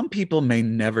 that some people may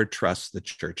never trust the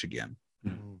church again.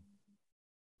 Mm-hmm.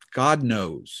 God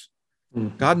knows.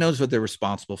 Mm-hmm. God knows what they're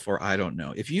responsible for. I don't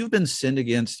know. If you've been sinned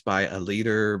against by a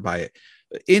leader, by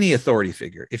any authority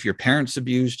figure, if your parents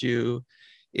abused you,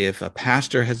 if a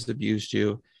pastor has abused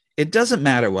you, it doesn't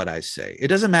matter what I say. It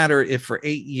doesn't matter if for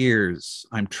 8 years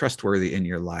I'm trustworthy in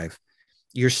your life.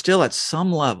 You're still at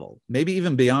some level, maybe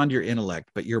even beyond your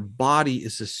intellect, but your body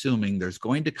is assuming there's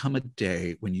going to come a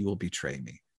day when you will betray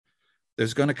me.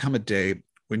 There's going to come a day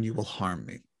when you will harm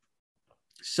me.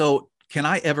 So can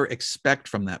I ever expect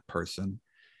from that person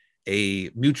a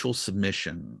mutual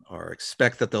submission, or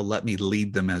expect that they'll let me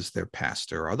lead them as their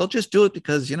pastor, or they'll just do it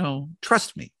because,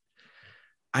 trust me?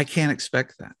 I can't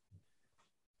expect that.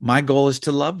 My goal is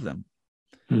to love them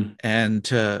and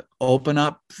to open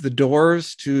up the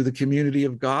doors to the community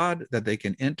of God that they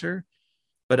can enter,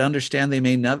 but understand they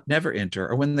may never enter,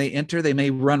 or when they enter, they may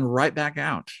run right back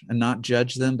out, and not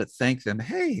judge them, but thank them.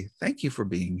 Hey, thank you for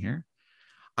being here.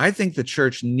 I think the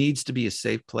church needs to be a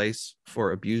safe place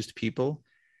for abused people.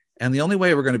 And the only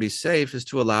way we're going to be safe is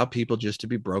to allow people just to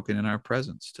be broken in our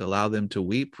presence, to allow them to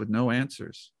weep with no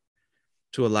answers,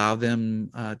 to allow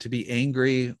them to be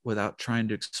angry without trying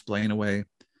to explain away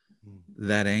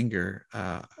that anger.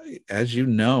 As you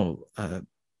know,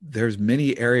 there's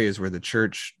many areas where the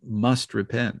church must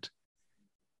repent.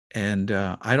 And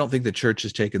I don't think the church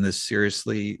has taken this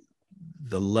seriously,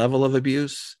 the level of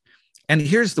abuse. And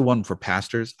here's the one for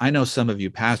pastors. I know some of you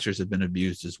pastors have been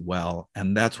abused as well.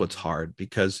 And that's what's hard,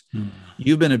 because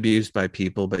you've been abused by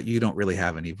people, but you don't really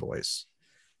have any voice.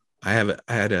 I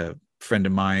had a friend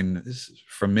of mine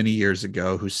from many years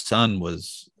ago whose son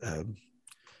was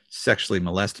sexually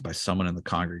molested by someone in the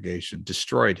congregation,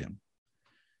 destroyed him.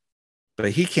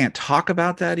 But he can't talk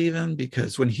about that, even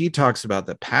because when he talks about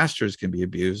that pastors can be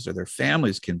abused or their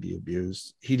families can be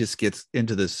abused, he just gets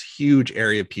into this huge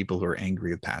area of people who are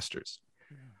angry with pastors.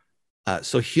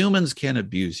 So humans can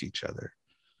abuse each other.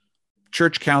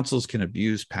 Church councils can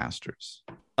abuse pastors.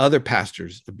 Other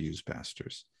pastors abuse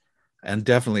pastors. And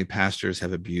definitely pastors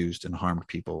have abused and harmed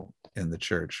people in the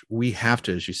church. We have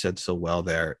to, as you said so well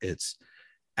there, it's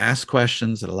ask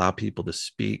questions that allow people to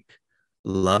speak,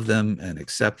 love them and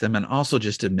accept them, and also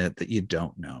just admit that you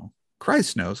don't know.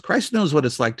 Christ knows. Christ knows what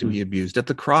it's like to be abused. At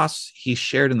the cross, he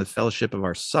shared in the fellowship of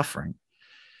our suffering.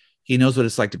 He knows what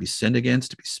it's like to be sinned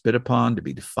against, to be spit upon, to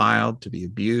be defiled, to be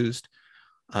abused.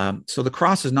 So the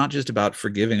cross is not just about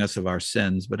forgiving us of our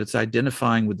sins, but it's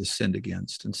identifying with the sinned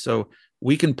against. And so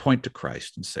we can point to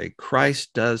Christ and say, Christ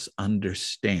does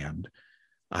understand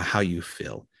how you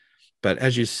feel. But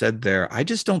as you said there, I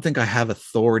just don't think I have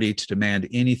authority to demand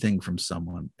anything from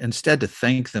someone. Instead, to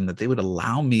thank them that they would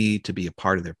allow me to be a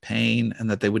part of their pain, and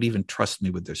that they would even trust me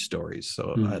with their stories.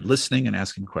 So listening and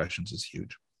asking questions is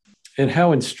huge. And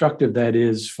how instructive that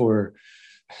is for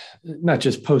not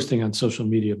just posting on social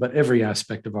media, but every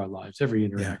aspect of our lives, every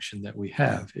interaction that we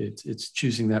have. It's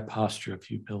choosing that posture of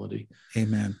humility.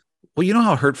 Amen. Well, you know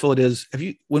how hurtful it is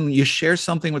when you share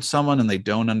something with someone and they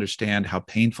don't understand how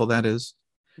painful that is.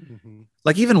 Mm-hmm.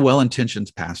 Like even well-intentioned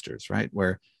pastors, right?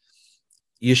 Where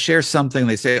you share something,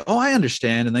 they say, oh, I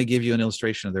understand. And they give you an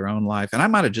illustration of their own life. And I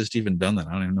might've just even done that.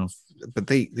 I don't even know, but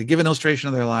they give an illustration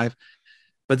of their life.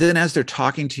 But then as they're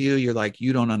talking to you, you're like,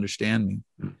 you don't understand me.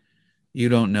 You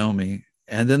don't know me.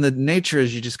 And then the nature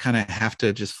is you just kind of have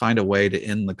to just find a way to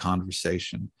end the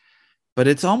conversation. But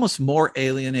it's almost more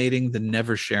alienating than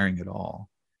never sharing at all.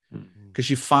 Because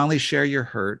you finally share your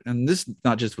hurt. And this is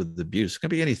not just with abuse, it can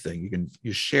be anything.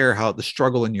 You share how the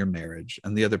struggle in your marriage,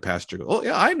 and the other pastor goes, oh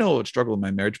yeah, I know it's struggle in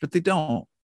my marriage, but they don't.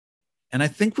 And I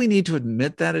think we need to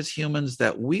admit that as humans,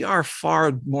 that we are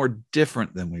far more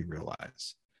different than we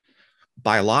realize.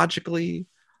 Biologically,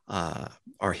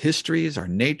 our histories, our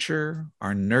nature,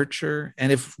 our nurture.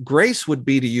 And if grace would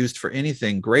be used for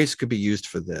anything, grace could be used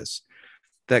for this.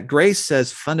 That grace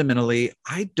says fundamentally,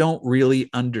 I don't really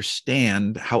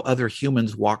understand how other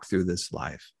humans walk through this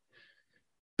life.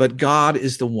 But God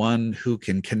is the one who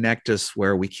can connect us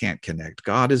where we can't connect.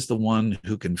 God is the one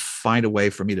who can find a way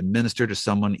for me to minister to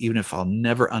someone, even if I'll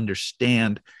never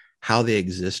understand how they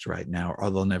exist right now, or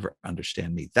they'll never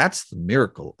understand me. That's the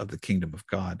miracle of the kingdom of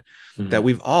God, that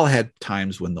we've all had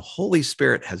times when the Holy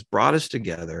Spirit has brought us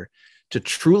together to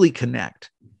truly connect,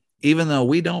 even though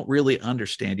we don't really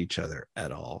understand each other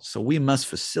at all. So we must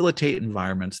facilitate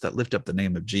environments that lift up the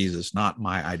name of Jesus, not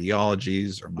my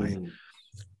ideologies or my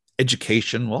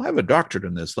education. Well, I have a doctorate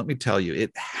in this. Let me tell you,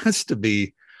 it has to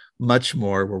be much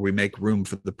more where we make room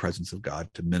for the presence of God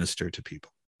to minister to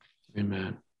people.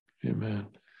 Amen. Amen.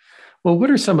 Well,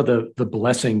 what are some of the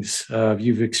blessings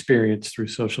you've experienced through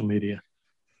social media?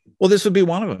 Well, this would be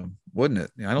one of them, wouldn't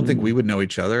it? I don't think we would know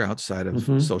each other outside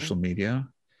of social media.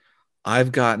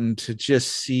 I've gotten to just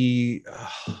see,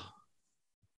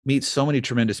 meet so many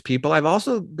tremendous people. I've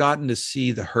also gotten to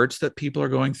see the hurts that people are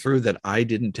going through that I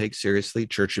didn't take seriously.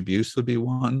 Church abuse would be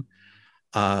one.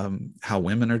 How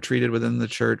women are treated within the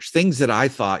church, things that I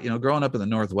thought, growing up in the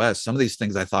Northwest, some of these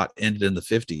things I thought ended in the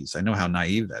 50s. I know how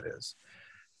naive that is.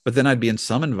 But then I'd be in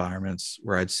some environments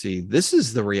where I'd see this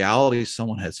is the reality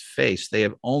someone has faced. They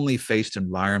have only faced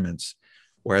environments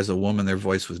where as a woman, their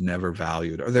voice was never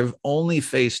valued, or they've only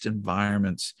faced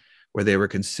environments where they were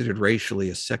considered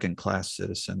racially a second-class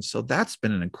citizen. So that's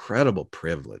been an incredible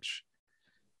privilege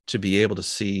to be able to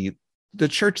see the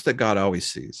church that God always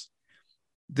sees.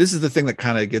 This is the thing that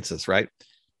kind of gets us, right?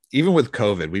 Even with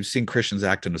COVID, we've seen Christians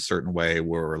act in a certain way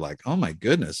where we're like, oh my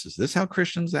goodness, is this how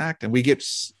Christians act? And we get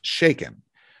shaken.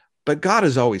 But God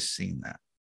has always seen that.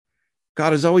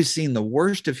 God has always seen the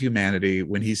worst of humanity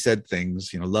when he said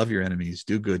things, love your enemies,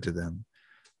 do good to them,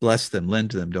 bless them, lend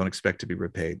to them, don't expect to be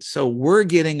repaid. So we're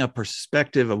getting a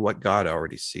perspective of what God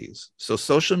already sees. So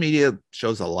social media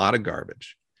shows a lot of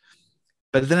garbage,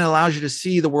 but then it allows you to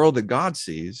see the world that God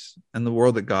sees and the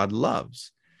world that God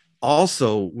loves.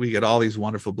 Also, we get all these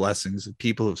wonderful blessings of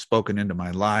people who've spoken into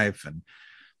my life and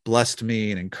blessed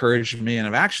me and encouraged me. And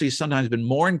I've actually sometimes been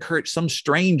more encouraged. Some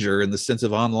stranger, in the sense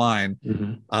of online,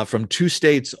 from 2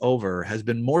 states over, has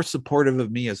been more supportive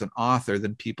of me as an author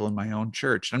than people in my own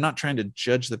church. I'm not trying to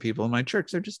judge the people in my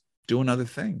church. They're just doing other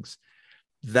things.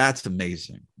 That's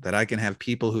amazing that I can have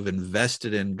people who've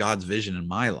invested in God's vision in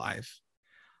my life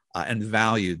and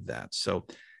valued that. So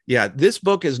yeah, this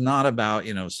book is not about,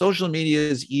 social media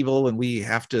is evil and we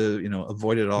have to,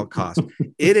 avoid it at all costs.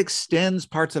 It extends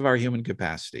parts of our human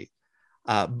capacity.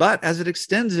 But as it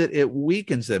extends it, it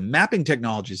weakens them. Mapping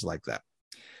technologies like that.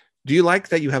 Do you like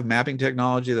that you have mapping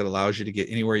technology that allows you to get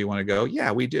anywhere you want to go?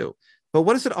 Yeah, we do. But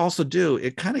what does it also do?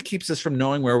 It kind of keeps us from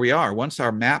knowing where we are. Once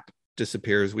our map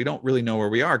disappears, we don't really know where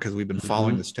we are because we've been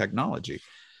following this technology.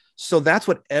 So that's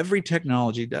what every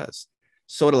technology does.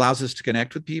 So it allows us to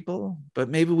connect with people, but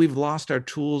maybe we've lost our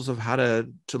tools of how to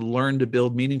learn to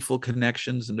build meaningful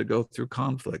connections and to go through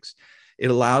conflicts.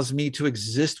 It allows me to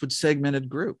exist with segmented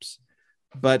groups.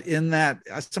 But in that,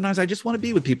 sometimes I just want to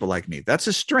be with people like me. That's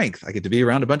a strength. I get to be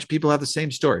around a bunch of people who have the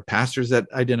same story, pastors that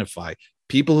identify,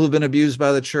 people who've been abused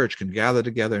by the church can gather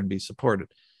together and be supported.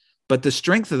 But the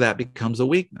strength of that becomes a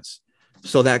weakness.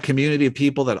 So that community of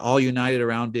people that all united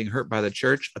around being hurt by the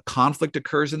church, a conflict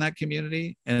occurs in that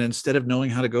community. And instead of knowing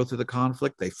how to go through the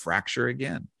conflict, they fracture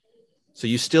again. So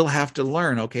you still have to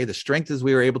learn, okay, the strength is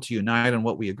we were able to unite on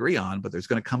what we agree on, but there's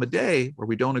going to come a day where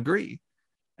we don't agree.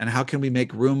 And how can we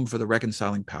make room for the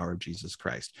reconciling power of Jesus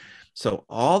Christ? So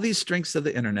all these strengths of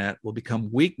the internet will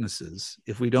become weaknesses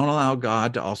if we don't allow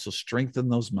God to also strengthen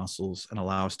those muscles and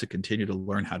allow us to continue to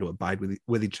learn how to abide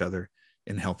with each other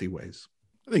in healthy ways.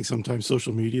 I think sometimes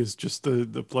social media is just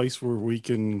the place where we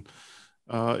can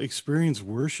experience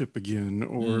worship again,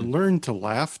 or learn to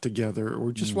laugh together,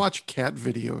 or just watch cat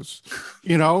videos.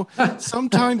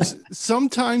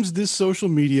 Sometimes this social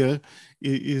media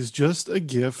is just a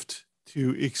gift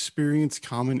to experience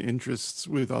common interests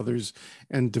with others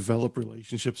and develop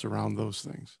relationships around those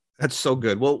things. That's so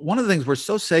good. Well, one of the things, we're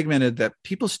so segmented that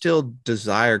people still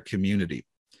desire community.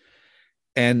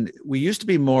 And we used to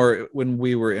be more, when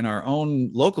we were in our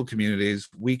own local communities,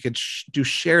 we could do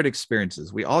shared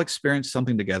experiences. We all experienced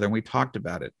something together and we talked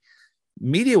about it.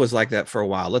 Media was like that for a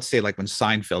while. Let's say like when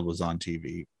Seinfeld was on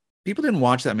TV, people didn't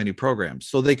watch that many programs.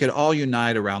 So they could all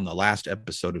unite around the last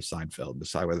episode of Seinfeld,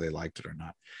 decide whether they liked it or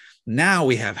not. Now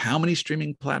we have how many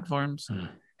streaming platforms,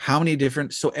 how many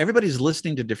different, so everybody's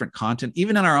listening to different content,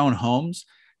 even in our own homes.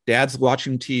 Dad's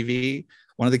watching TV.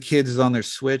 One of the kids is on their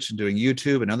Switch and doing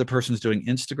YouTube. Another person's doing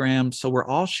Instagram. So we're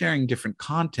all sharing different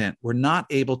content. We're not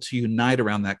able to unite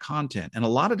around that content. And a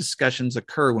lot of discussions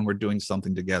occur when we're doing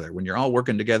something together. When you're all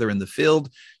working together in the field,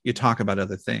 you talk about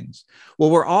other things.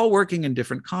 Well, we're all working in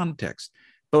different contexts,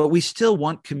 but we still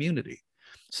want community.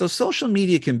 So social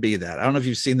media can be that. I don't know if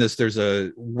you've seen this. There's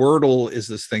a Wordle is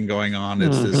this thing going on.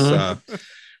 It's this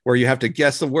where you have to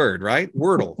guess the word, right?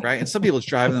 Wordle, right? And some people, it's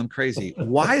driving them crazy.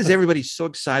 Why is everybody so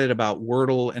excited about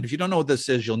Wordle? And if you don't know what this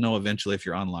is, you'll know eventually if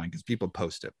you're online because people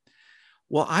post it.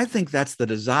 Well, I think that's the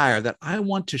desire that I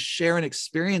want to share an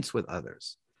experience with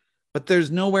others, but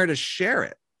there's nowhere to share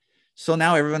it. So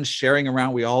now everyone's sharing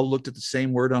around. We all looked at the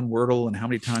same word on Wordle, and how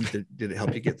many times did it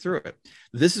help you get through it?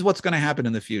 This is what's going to happen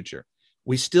in the future.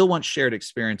 We still want shared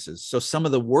experiences. So some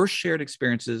of the worst shared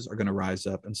experiences are going to rise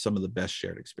up, and some of the best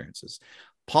shared experiences.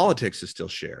 Politics is still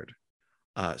shared.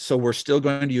 So we're still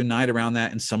going to unite around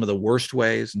that in some of the worst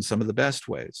ways and some of the best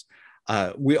ways.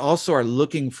 We also are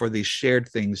looking for these shared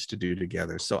things to do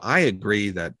together. So I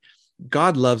agree that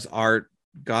God loves art.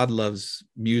 God loves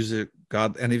music.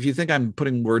 And if you think I'm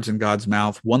putting words in God's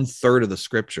mouth, 1/3 of the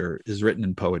scripture is written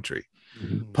in poetry.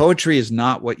 Mm-hmm. Poetry is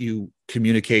not what you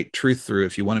communicate truth through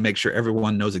if you want to make sure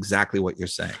everyone knows exactly what you're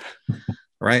saying,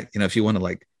 right? If you want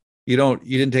to you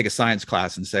didn't take a science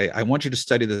class and say, I want you to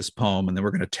study this poem, and then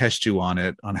we're going to test you on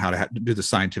it, on how to do the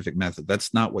scientific method.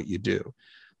 That's not what you do.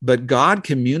 But God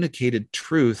communicated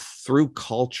truth through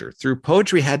culture, through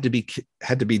poetry had to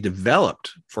be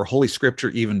developed for Holy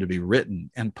Scripture even to be written.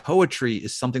 And poetry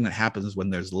is something that happens when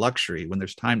there's luxury, when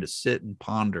there's time to sit and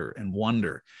ponder and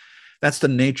wonder. That's the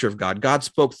nature of God. God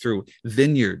spoke through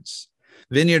vineyards.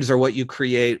 Vineyards are what you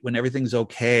create when everything's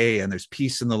okay and there's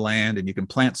peace in the land and you can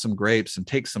plant some grapes and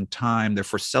take some time. They're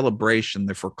for celebration.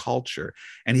 They're for culture.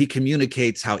 And he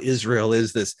communicates how Israel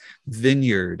is this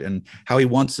vineyard and how he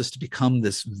wants us to become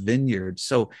this vineyard.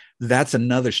 So that's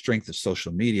another strength of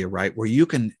social media, right? Where you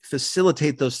can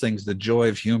facilitate those things, the joy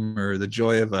of humor, the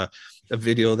joy of a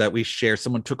video that we share.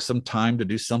 Someone took some time to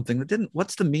do something that didn't,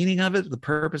 what's the meaning of it? The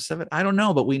purpose of it? I don't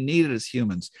know, but we need it as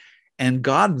humans. And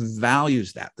God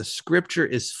values that. The scripture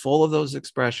is full of those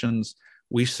expressions.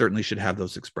 We certainly should have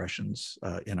those expressions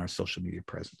in our social media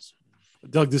presence.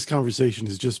 Doug, this conversation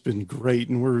has just been great,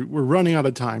 and we're running out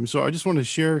of time. So I just want to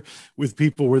share with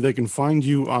people where they can find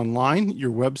you online.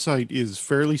 Your website is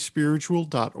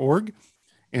fairlyspiritual.org,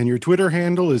 and your Twitter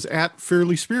handle is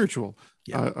 @fairlyspiritual.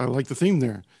 Yeah. I like the theme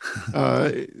there.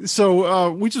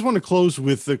 So we just want to close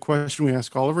with the question we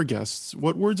ask all of our guests.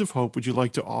 What words of hope would you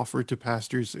like to offer to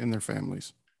pastors and their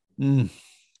families?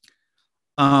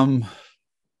 I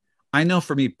know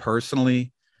for me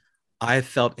personally, I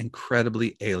felt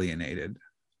incredibly alienated.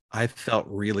 I felt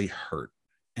really hurt.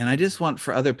 And I just want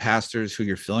for other pastors who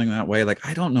you're feeling that way,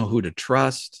 I don't know who to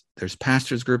trust. There's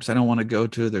pastors groups I don't want to go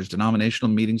to. There's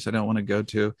denominational meetings I don't want to go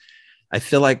to. I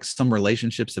feel like some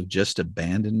relationships have just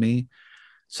abandoned me.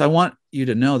 So I want you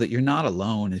to know that you're not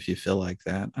alone if you feel like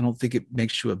that. I don't think it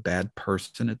makes you a bad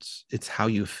person. It's how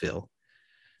you feel.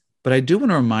 But I do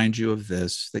want to remind you of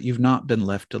this, that you've not been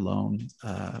left alone.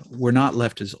 We're not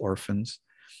left as orphans,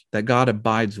 that God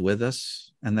abides with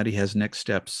us and that he has next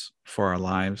steps for our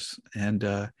lives.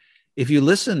 And if you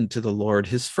listen to the Lord,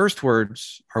 his first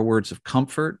words are words of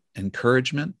comfort,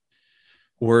 encouragement,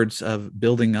 words of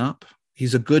building up.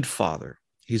 He's a good father.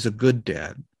 He's a good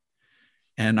dad.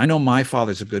 And I know my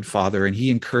father's a good father, and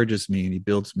he encourages me and he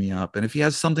builds me up. And if he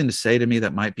has something to say to me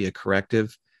that might be a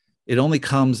corrective, it only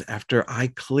comes after I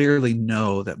clearly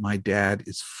know that my dad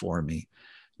is for me.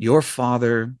 Your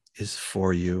father is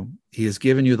for you. He has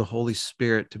given you the Holy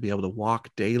Spirit to be able to walk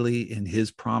daily in his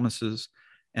promises.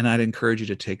 And I'd encourage you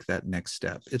to take that next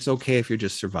step. It's okay if you're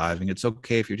just surviving. It's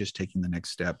okay if you're just taking the next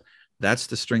step. That's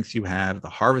the strength you have. The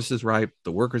harvest is ripe.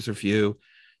 The workers are few.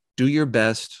 Do your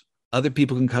best. Other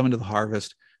people can come into the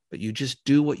harvest, but you just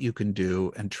do what you can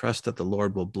do and trust that the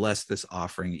Lord will bless this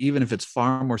offering, even if it's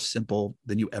far more simple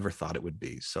than you ever thought it would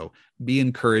be. So be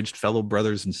encouraged, fellow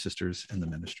brothers and sisters in the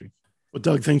ministry. Well,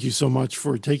 Doug, thank you so much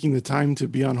for taking the time to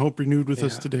be on Hope Renewed with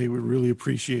us today. We really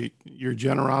appreciate your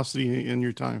generosity and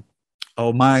your time.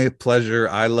 Oh, my pleasure.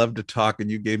 I love to talk, and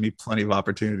you gave me plenty of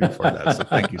opportunity for that. So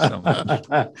thank you so much.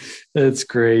 That's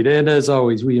great. And as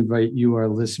always, we invite you, our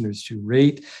listeners, to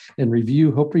rate and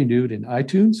review Hope Renewed in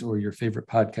iTunes or your favorite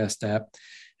podcast app,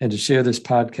 and to share this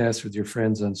podcast with your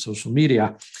friends on social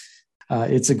media.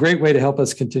 It's a great way to help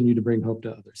us continue to bring hope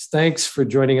to others. Thanks for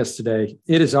joining us today.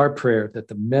 It is our prayer that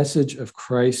the message of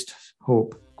Christ's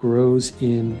hope grows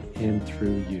in and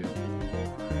through you.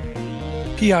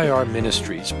 PIR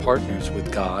Ministries partners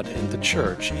with God and the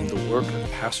church in the work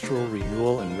of pastoral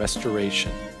renewal and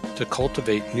restoration to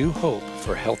cultivate new hope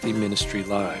for healthy ministry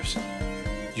lives.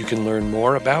 You can learn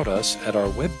more about us at our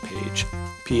webpage,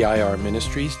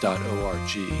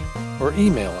 pirministries.org, or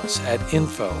email us at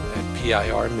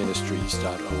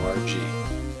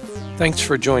info@pirministries.org. Thanks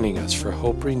for joining us for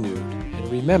Hope Renewed,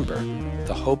 and remember,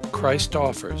 the hope Christ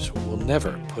offers will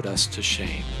never put us to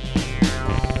shame.